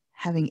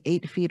having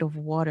 8 feet of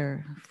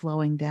water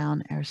flowing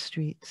down our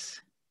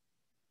streets.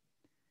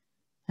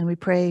 And we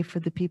pray for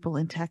the people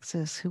in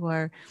Texas who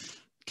are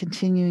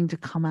continuing to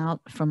come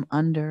out from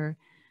under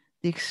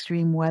the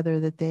extreme weather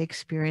that they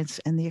experience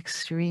and the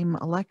extreme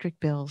electric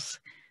bills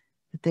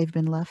that they've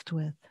been left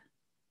with.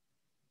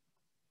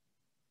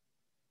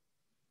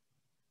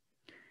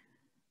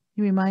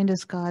 You remind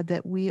us, God,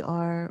 that we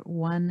are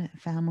one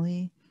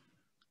family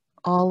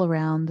all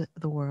around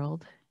the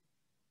world.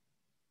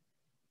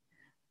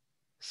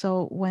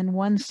 So when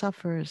one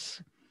suffers,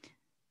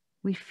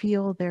 we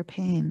feel their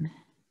pain.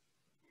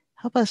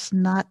 Help us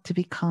not to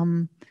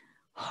become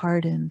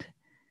hardened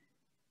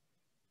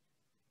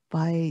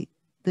by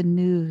the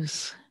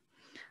news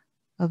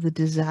of the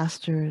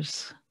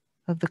disasters,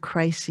 of the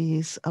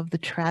crises, of the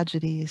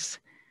tragedies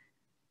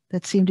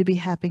that seem to be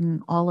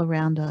happening all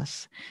around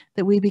us,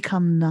 that we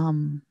become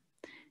numb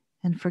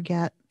and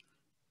forget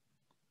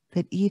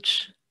that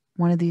each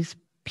one of these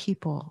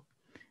people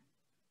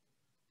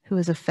who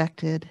is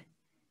affected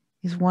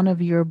is one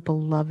of your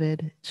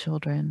beloved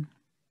children.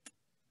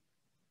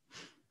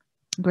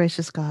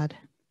 Gracious God,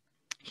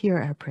 hear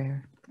our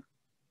prayer.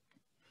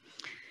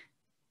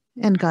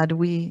 And God,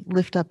 we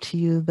lift up to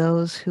you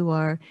those who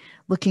are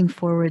looking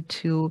forward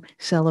to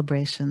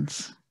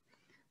celebrations,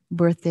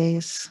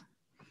 birthdays,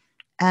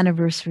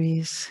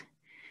 anniversaries,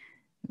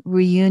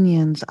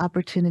 reunions,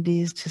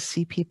 opportunities to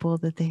see people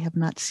that they have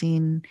not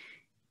seen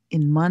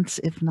in months,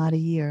 if not a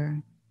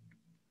year.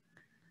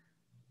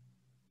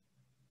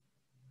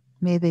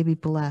 May they be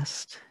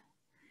blessed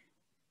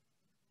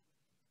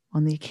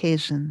on the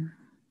occasion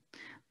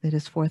that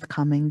is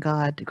forthcoming.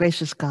 God,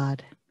 gracious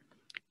God,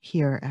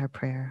 hear our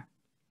prayer.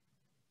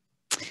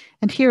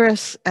 And hear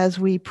us as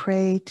we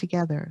pray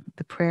together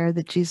the prayer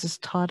that Jesus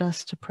taught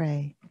us to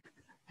pray.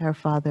 Our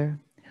Father,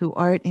 who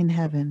art in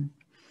heaven,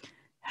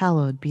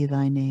 hallowed be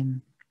thy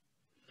name.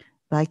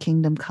 Thy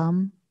kingdom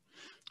come,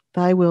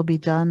 thy will be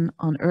done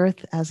on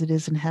earth as it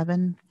is in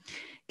heaven.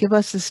 Give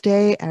us this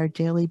day our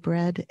daily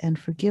bread, and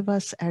forgive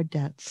us our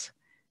debts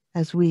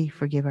as we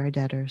forgive our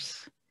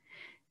debtors.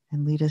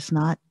 And lead us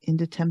not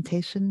into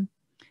temptation,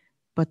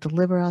 but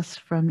deliver us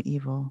from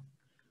evil.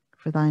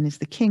 For thine is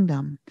the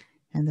kingdom,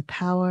 and the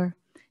power,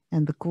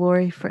 and the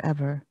glory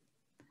forever.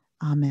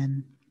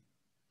 Amen.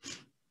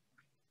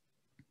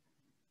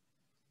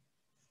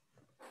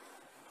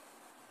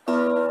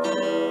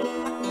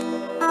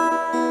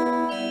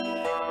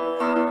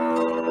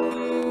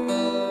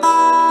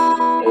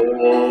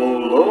 O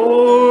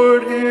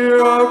Lord,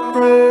 hear our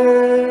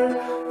prayer.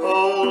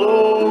 O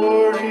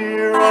Lord,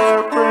 hear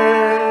our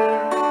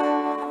prayer.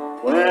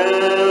 When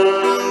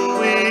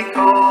we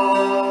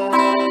call,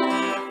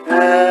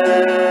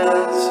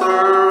 answer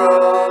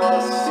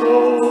us. O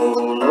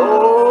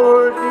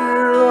Lord,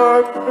 hear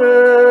our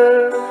prayer.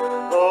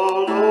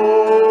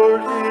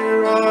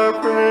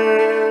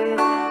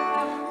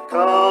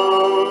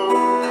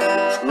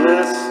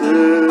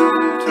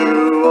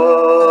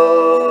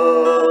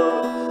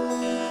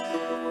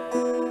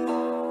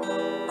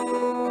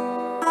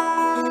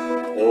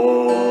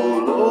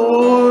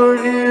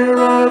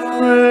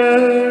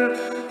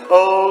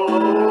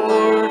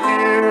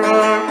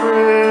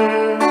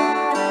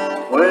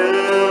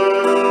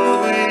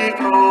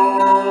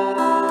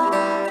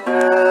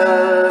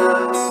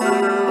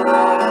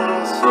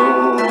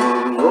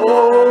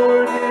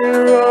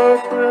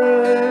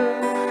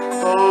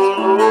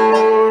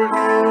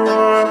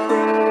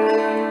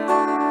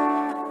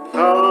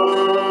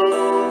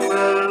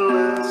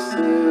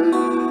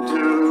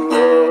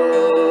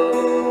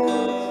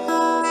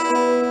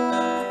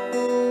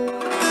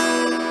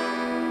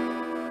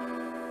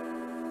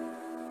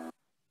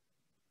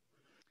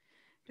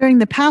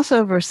 the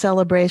Passover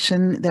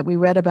celebration that we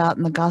read about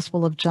in the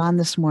Gospel of John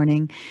this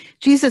morning,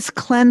 Jesus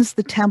cleansed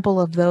the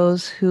temple of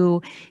those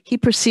who he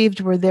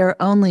perceived were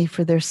there only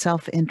for their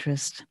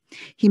self-interest.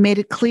 He made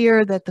it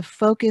clear that the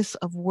focus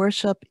of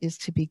worship is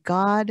to be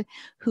God,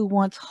 who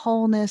wants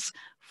wholeness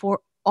for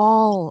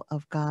all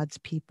of God's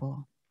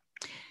people.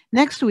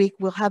 Next week,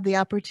 we'll have the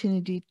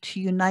opportunity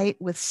to unite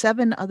with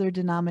 7 other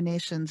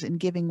denominations in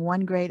giving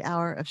one great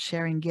hour of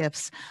sharing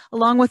gifts,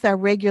 along with our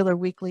regular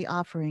weekly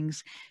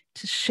offerings,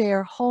 to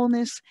share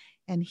wholeness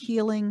and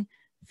healing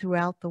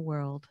throughout the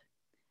world.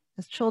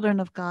 As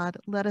children of God,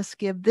 let us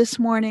give this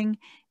morning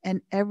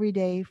and every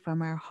day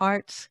from our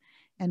hearts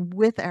and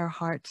with our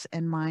hearts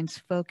and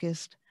minds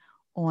focused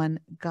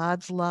on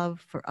God's love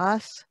for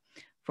us,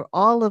 for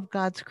all of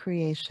God's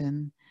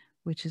creation,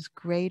 which is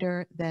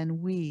greater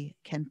than we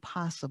can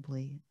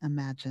possibly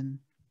imagine.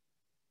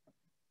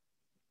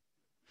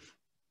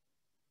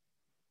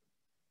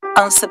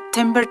 On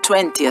September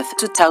 20th,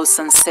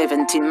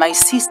 2017, my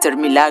sister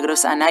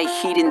Milagros and I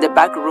hid in the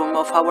back room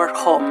of our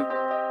home,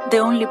 the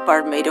only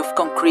part made of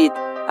concrete,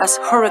 as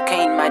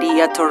Hurricane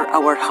Maria tore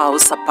our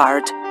house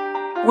apart.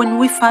 When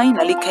we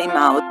finally came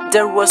out,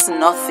 there was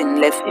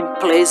nothing left in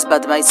place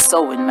but my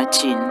sewing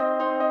machine.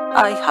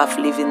 I have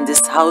lived in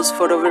this house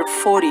for over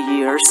 40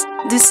 years.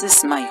 This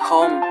is my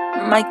home,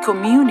 my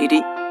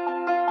community.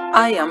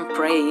 I am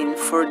praying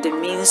for the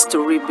means to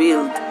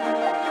rebuild.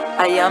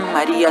 I am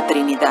Maria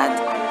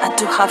Trinidad, and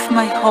to have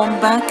my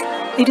home back,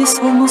 it is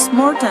almost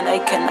more than I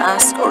can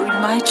ask or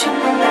imagine.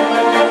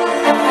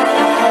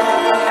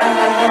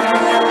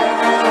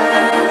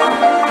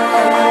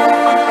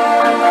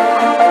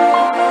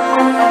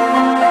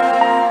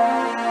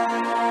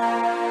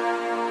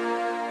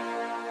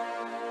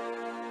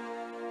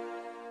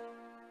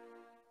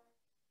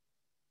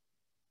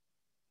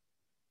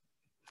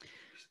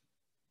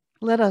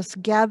 Let us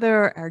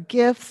gather our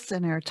gifts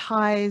and our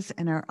tithes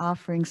and our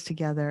offerings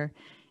together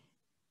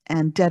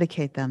and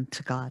dedicate them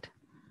to God.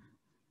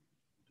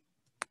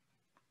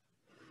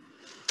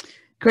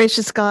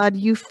 Gracious God,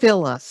 you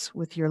fill us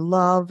with your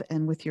love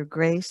and with your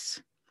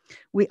grace.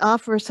 We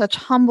offer such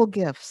humble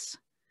gifts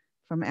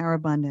from our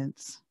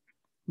abundance.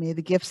 May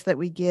the gifts that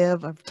we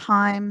give of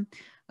time,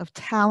 of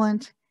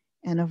talent,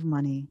 and of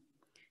money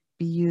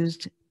be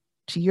used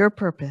to your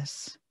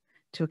purpose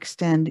to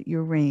extend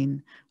your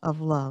reign of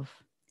love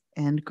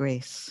and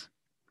grace.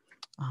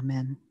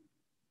 Amen.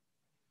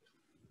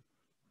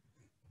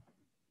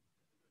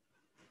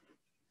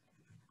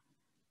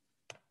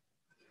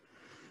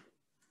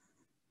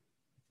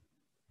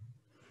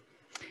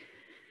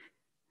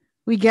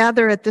 We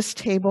gather at this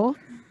table,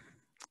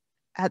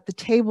 at the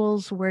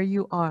tables where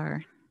you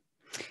are,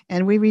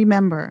 and we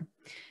remember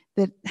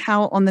that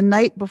how on the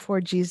night before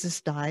Jesus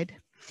died,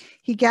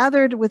 he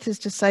gathered with his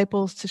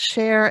disciples to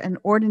share an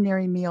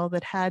ordinary meal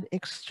that had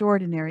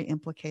extraordinary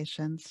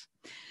implications.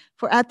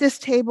 For at this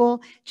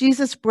table,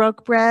 Jesus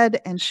broke bread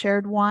and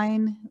shared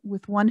wine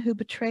with one who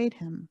betrayed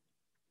him.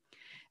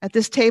 At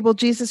this table,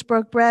 Jesus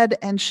broke bread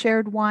and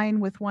shared wine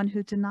with one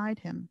who denied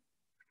him.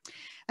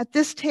 At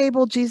this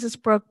table, Jesus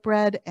broke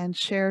bread and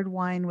shared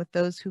wine with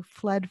those who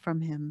fled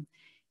from him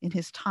in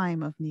his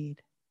time of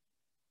need.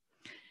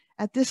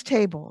 At this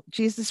table,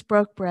 Jesus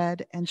broke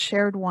bread and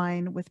shared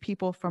wine with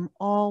people from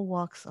all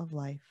walks of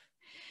life.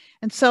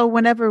 And so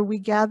whenever we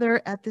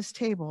gather at this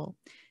table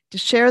to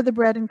share the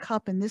bread and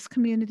cup in this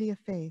community of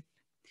faith,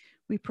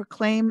 we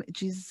proclaim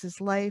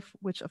Jesus' life,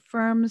 which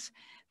affirms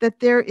that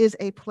there is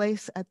a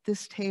place at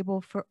this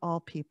table for all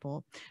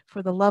people,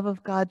 for the love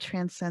of God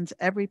transcends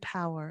every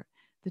power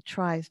that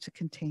tries to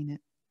contain it.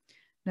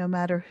 No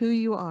matter who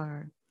you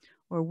are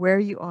or where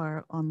you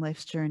are on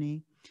life's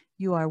journey,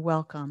 you are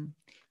welcome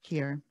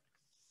here.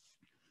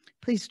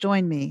 Please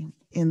join me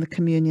in the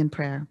communion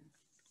prayer.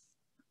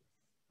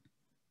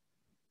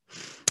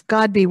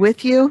 God be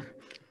with you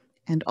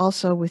and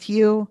also with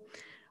you.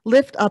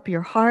 Lift up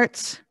your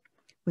hearts.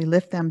 We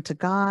lift them to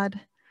God.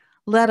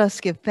 Let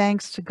us give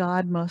thanks to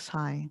God Most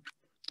High.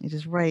 It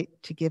is right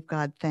to give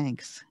God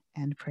thanks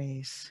and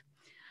praise.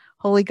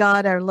 Holy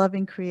God, our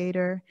loving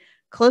Creator,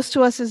 close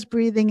to us as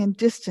breathing and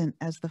distant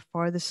as the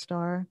farthest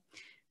star,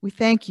 we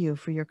thank you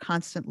for your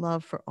constant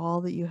love for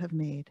all that you have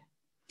made.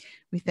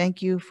 We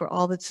thank you for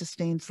all that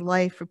sustains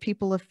life, for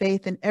people of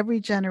faith in every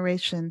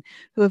generation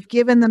who have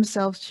given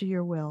themselves to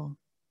your will,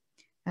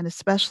 and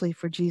especially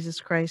for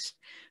Jesus Christ,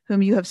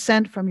 whom you have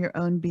sent from your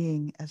own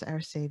being as our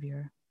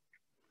Savior.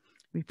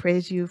 We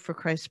praise you for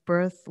Christ's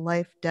birth,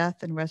 life,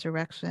 death, and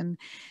resurrection,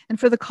 and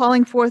for the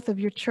calling forth of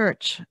your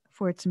church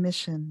for its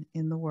mission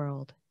in the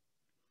world.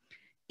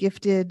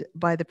 Gifted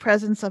by the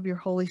presence of your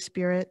Holy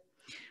Spirit,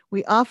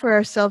 we offer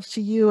ourselves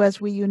to you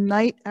as we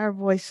unite our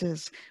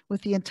voices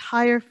with the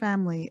entire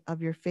family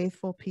of your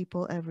faithful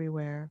people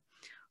everywhere.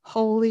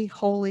 Holy,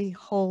 holy,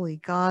 holy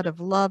God of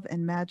love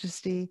and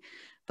majesty,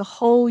 the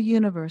whole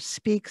universe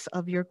speaks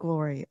of your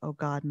glory, O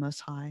God Most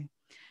High.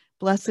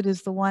 Blessed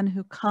is the one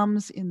who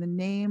comes in the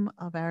name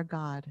of our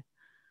God.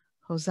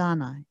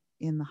 Hosanna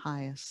in the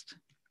highest.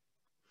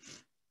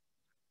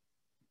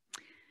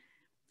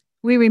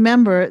 We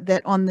remember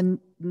that on the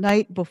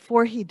night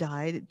before he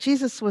died,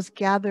 Jesus was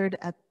gathered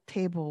at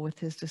table with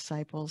his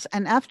disciples.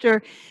 And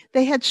after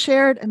they had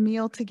shared a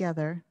meal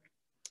together,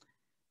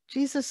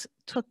 Jesus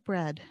took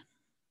bread.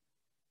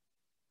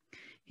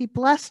 He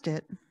blessed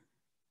it,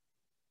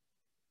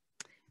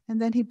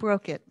 and then he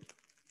broke it.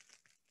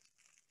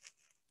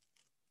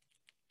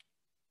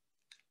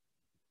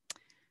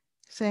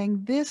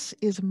 Saying, "This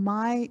is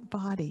my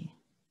body,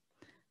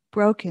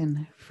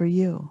 broken for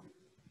you."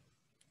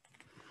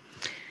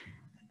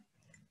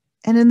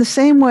 And in the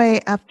same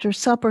way, after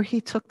supper, he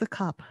took the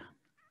cup.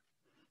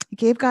 He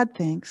gave God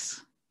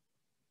thanks,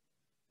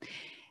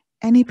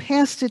 and he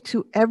passed it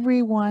to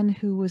everyone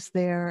who was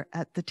there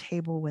at the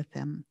table with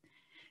him,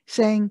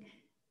 saying,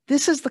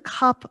 "This is the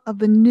cup of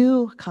the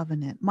new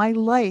covenant, my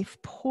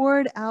life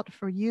poured out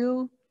for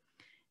you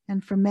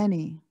and for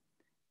many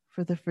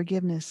for the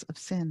forgiveness of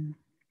sin.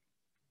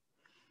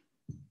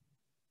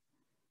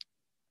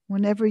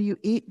 Whenever you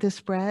eat this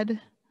bread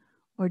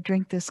or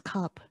drink this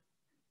cup,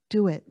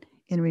 do it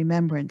in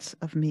remembrance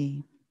of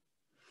me."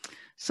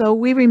 So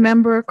we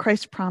remember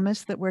Christ's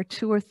promise that where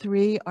 2 or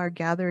 3 are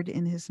gathered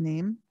in his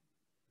name,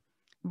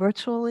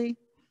 virtually,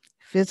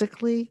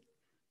 physically,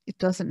 it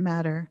doesn't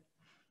matter.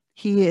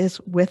 He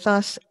is with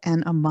us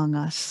and among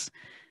us.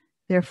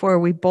 Therefore,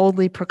 we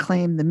boldly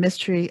proclaim the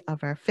mystery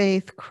of our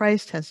faith.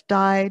 Christ has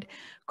died.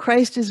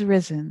 Christ is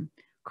risen.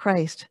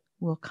 Christ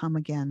will come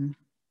again.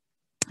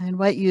 I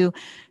invite you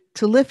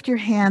to lift your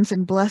hands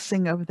in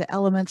blessing over the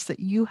elements that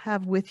you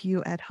have with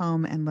you at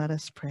home, and let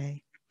us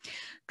pray.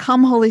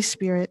 Come, Holy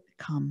Spirit,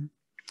 come.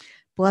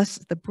 Bless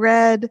the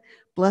bread,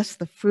 bless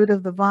the fruit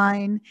of the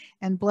vine,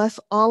 and bless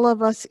all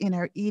of us in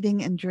our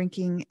eating and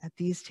drinking at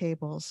these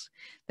tables,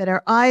 that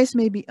our eyes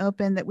may be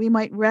open, that we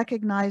might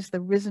recognize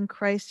the risen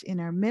Christ in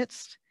our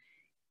midst,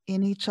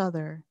 in each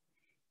other,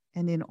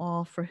 and in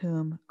all for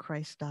whom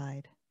Christ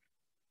died.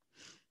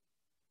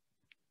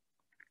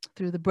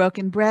 Through the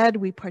broken bread,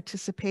 we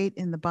participate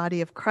in the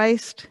body of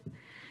Christ.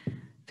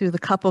 Through the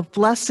cup of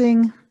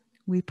blessing,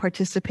 we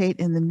participate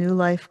in the new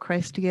life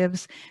Christ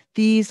gives.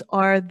 These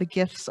are the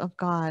gifts of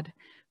God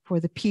for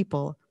the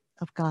people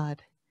of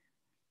God.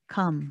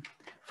 Come,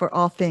 for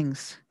all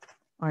things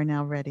are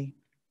now ready.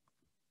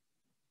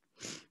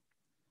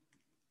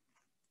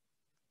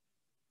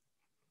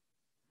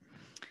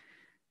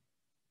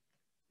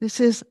 This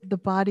is the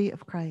body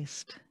of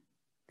Christ.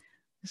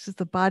 This is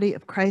the body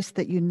of Christ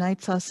that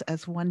unites us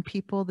as one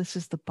people. This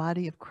is the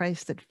body of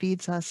Christ that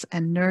feeds us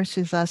and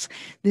nourishes us.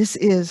 This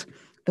is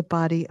the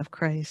body of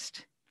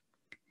Christ.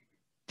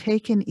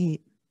 Take and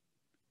eat.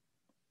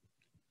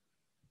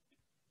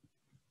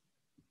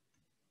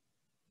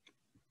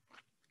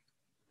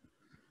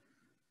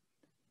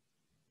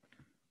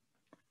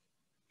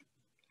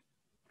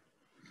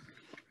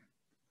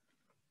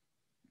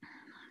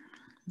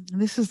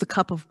 This is the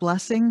cup of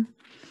blessing,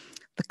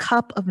 the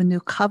cup of the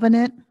new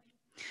covenant,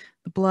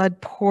 the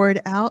blood poured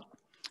out,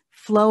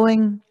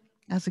 flowing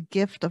as a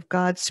gift of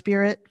God's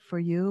Spirit for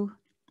you,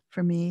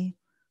 for me,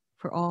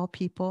 for all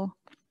people.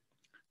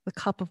 The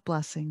cup of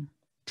blessing.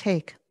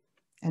 Take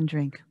and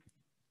drink.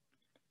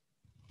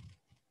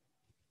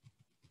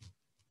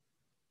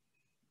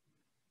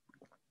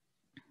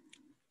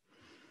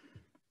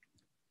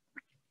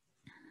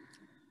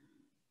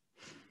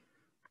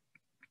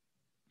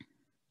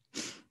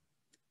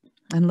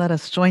 And let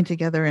us join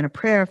together in a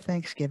prayer of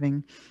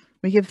thanksgiving.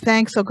 We give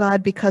thanks, O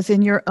God, because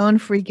in your own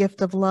free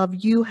gift of love,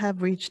 you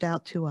have reached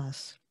out to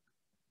us.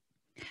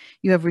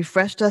 You have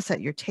refreshed us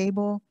at your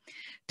table,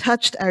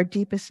 touched our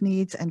deepest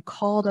needs, and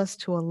called us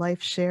to a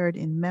life shared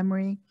in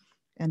memory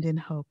and in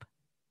hope.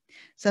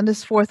 Send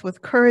us forth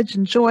with courage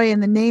and joy in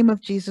the name of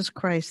Jesus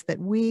Christ, that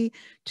we,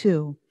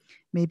 too,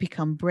 may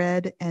become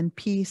bread and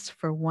peace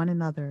for one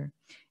another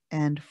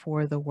and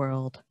for the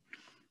world.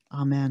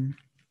 Amen.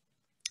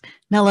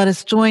 Now let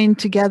us join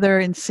together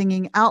in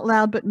singing out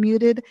loud but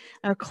muted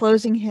our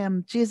closing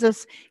hymn,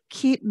 Jesus,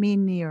 Keep Me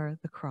Near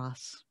the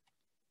Cross.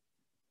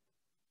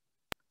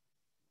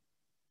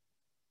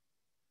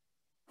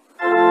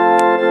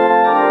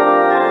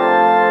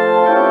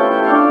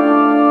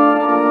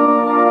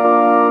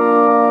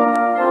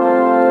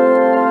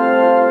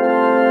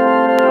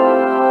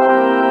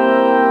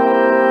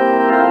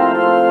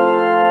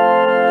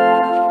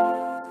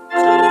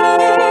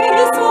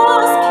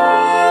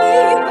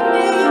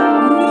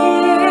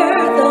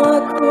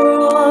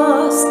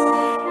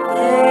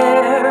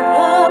 There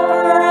a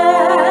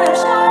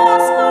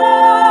precious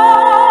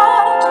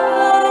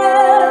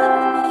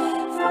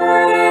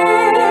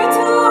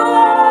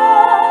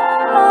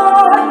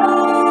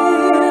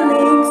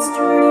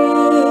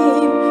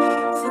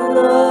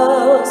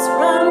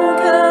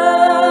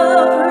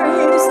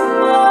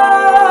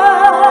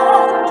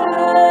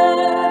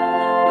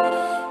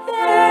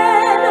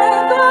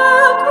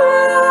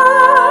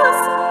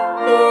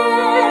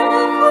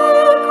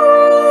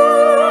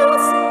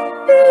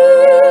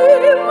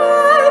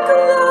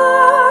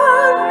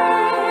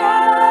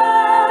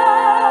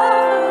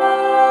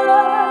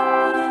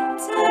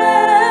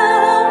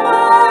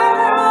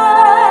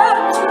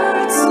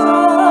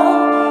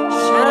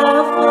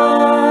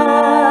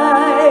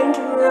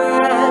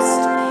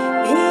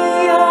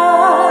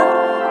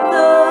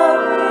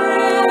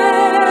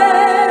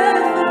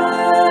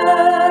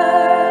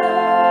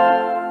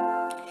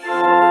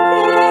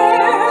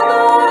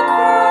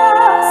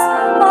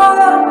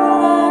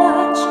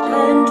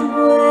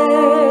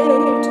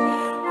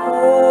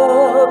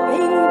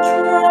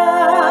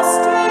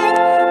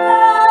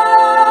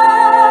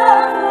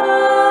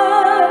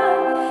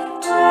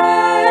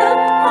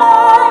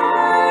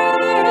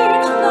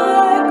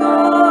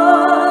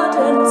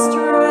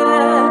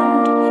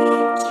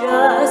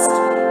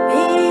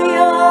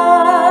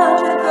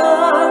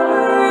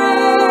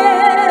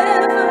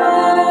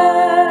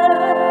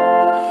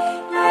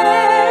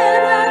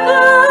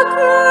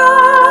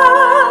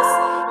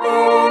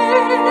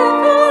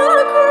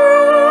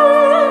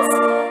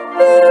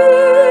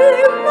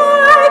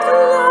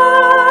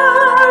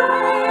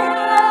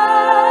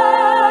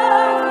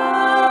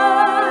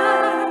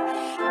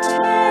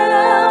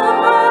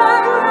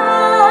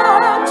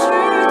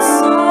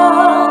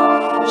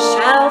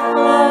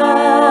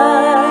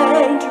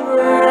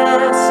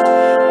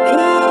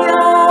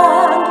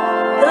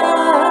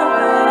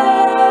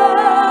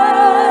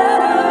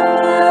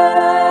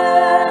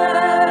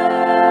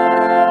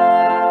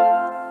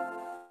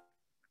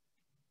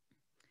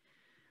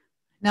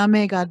Now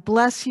may God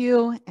bless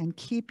you and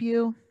keep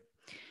you.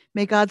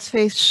 May God's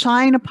face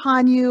shine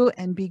upon you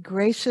and be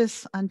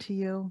gracious unto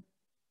you.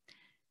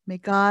 May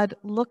God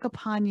look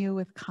upon you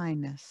with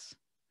kindness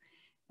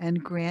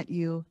and grant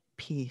you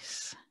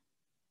peace.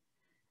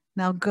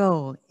 Now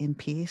go in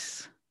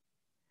peace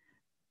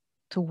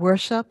to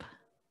worship,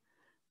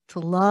 to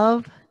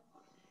love,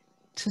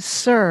 to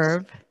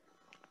serve,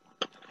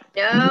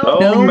 No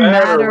no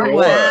matter matter what.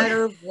 what.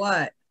 matter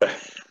what.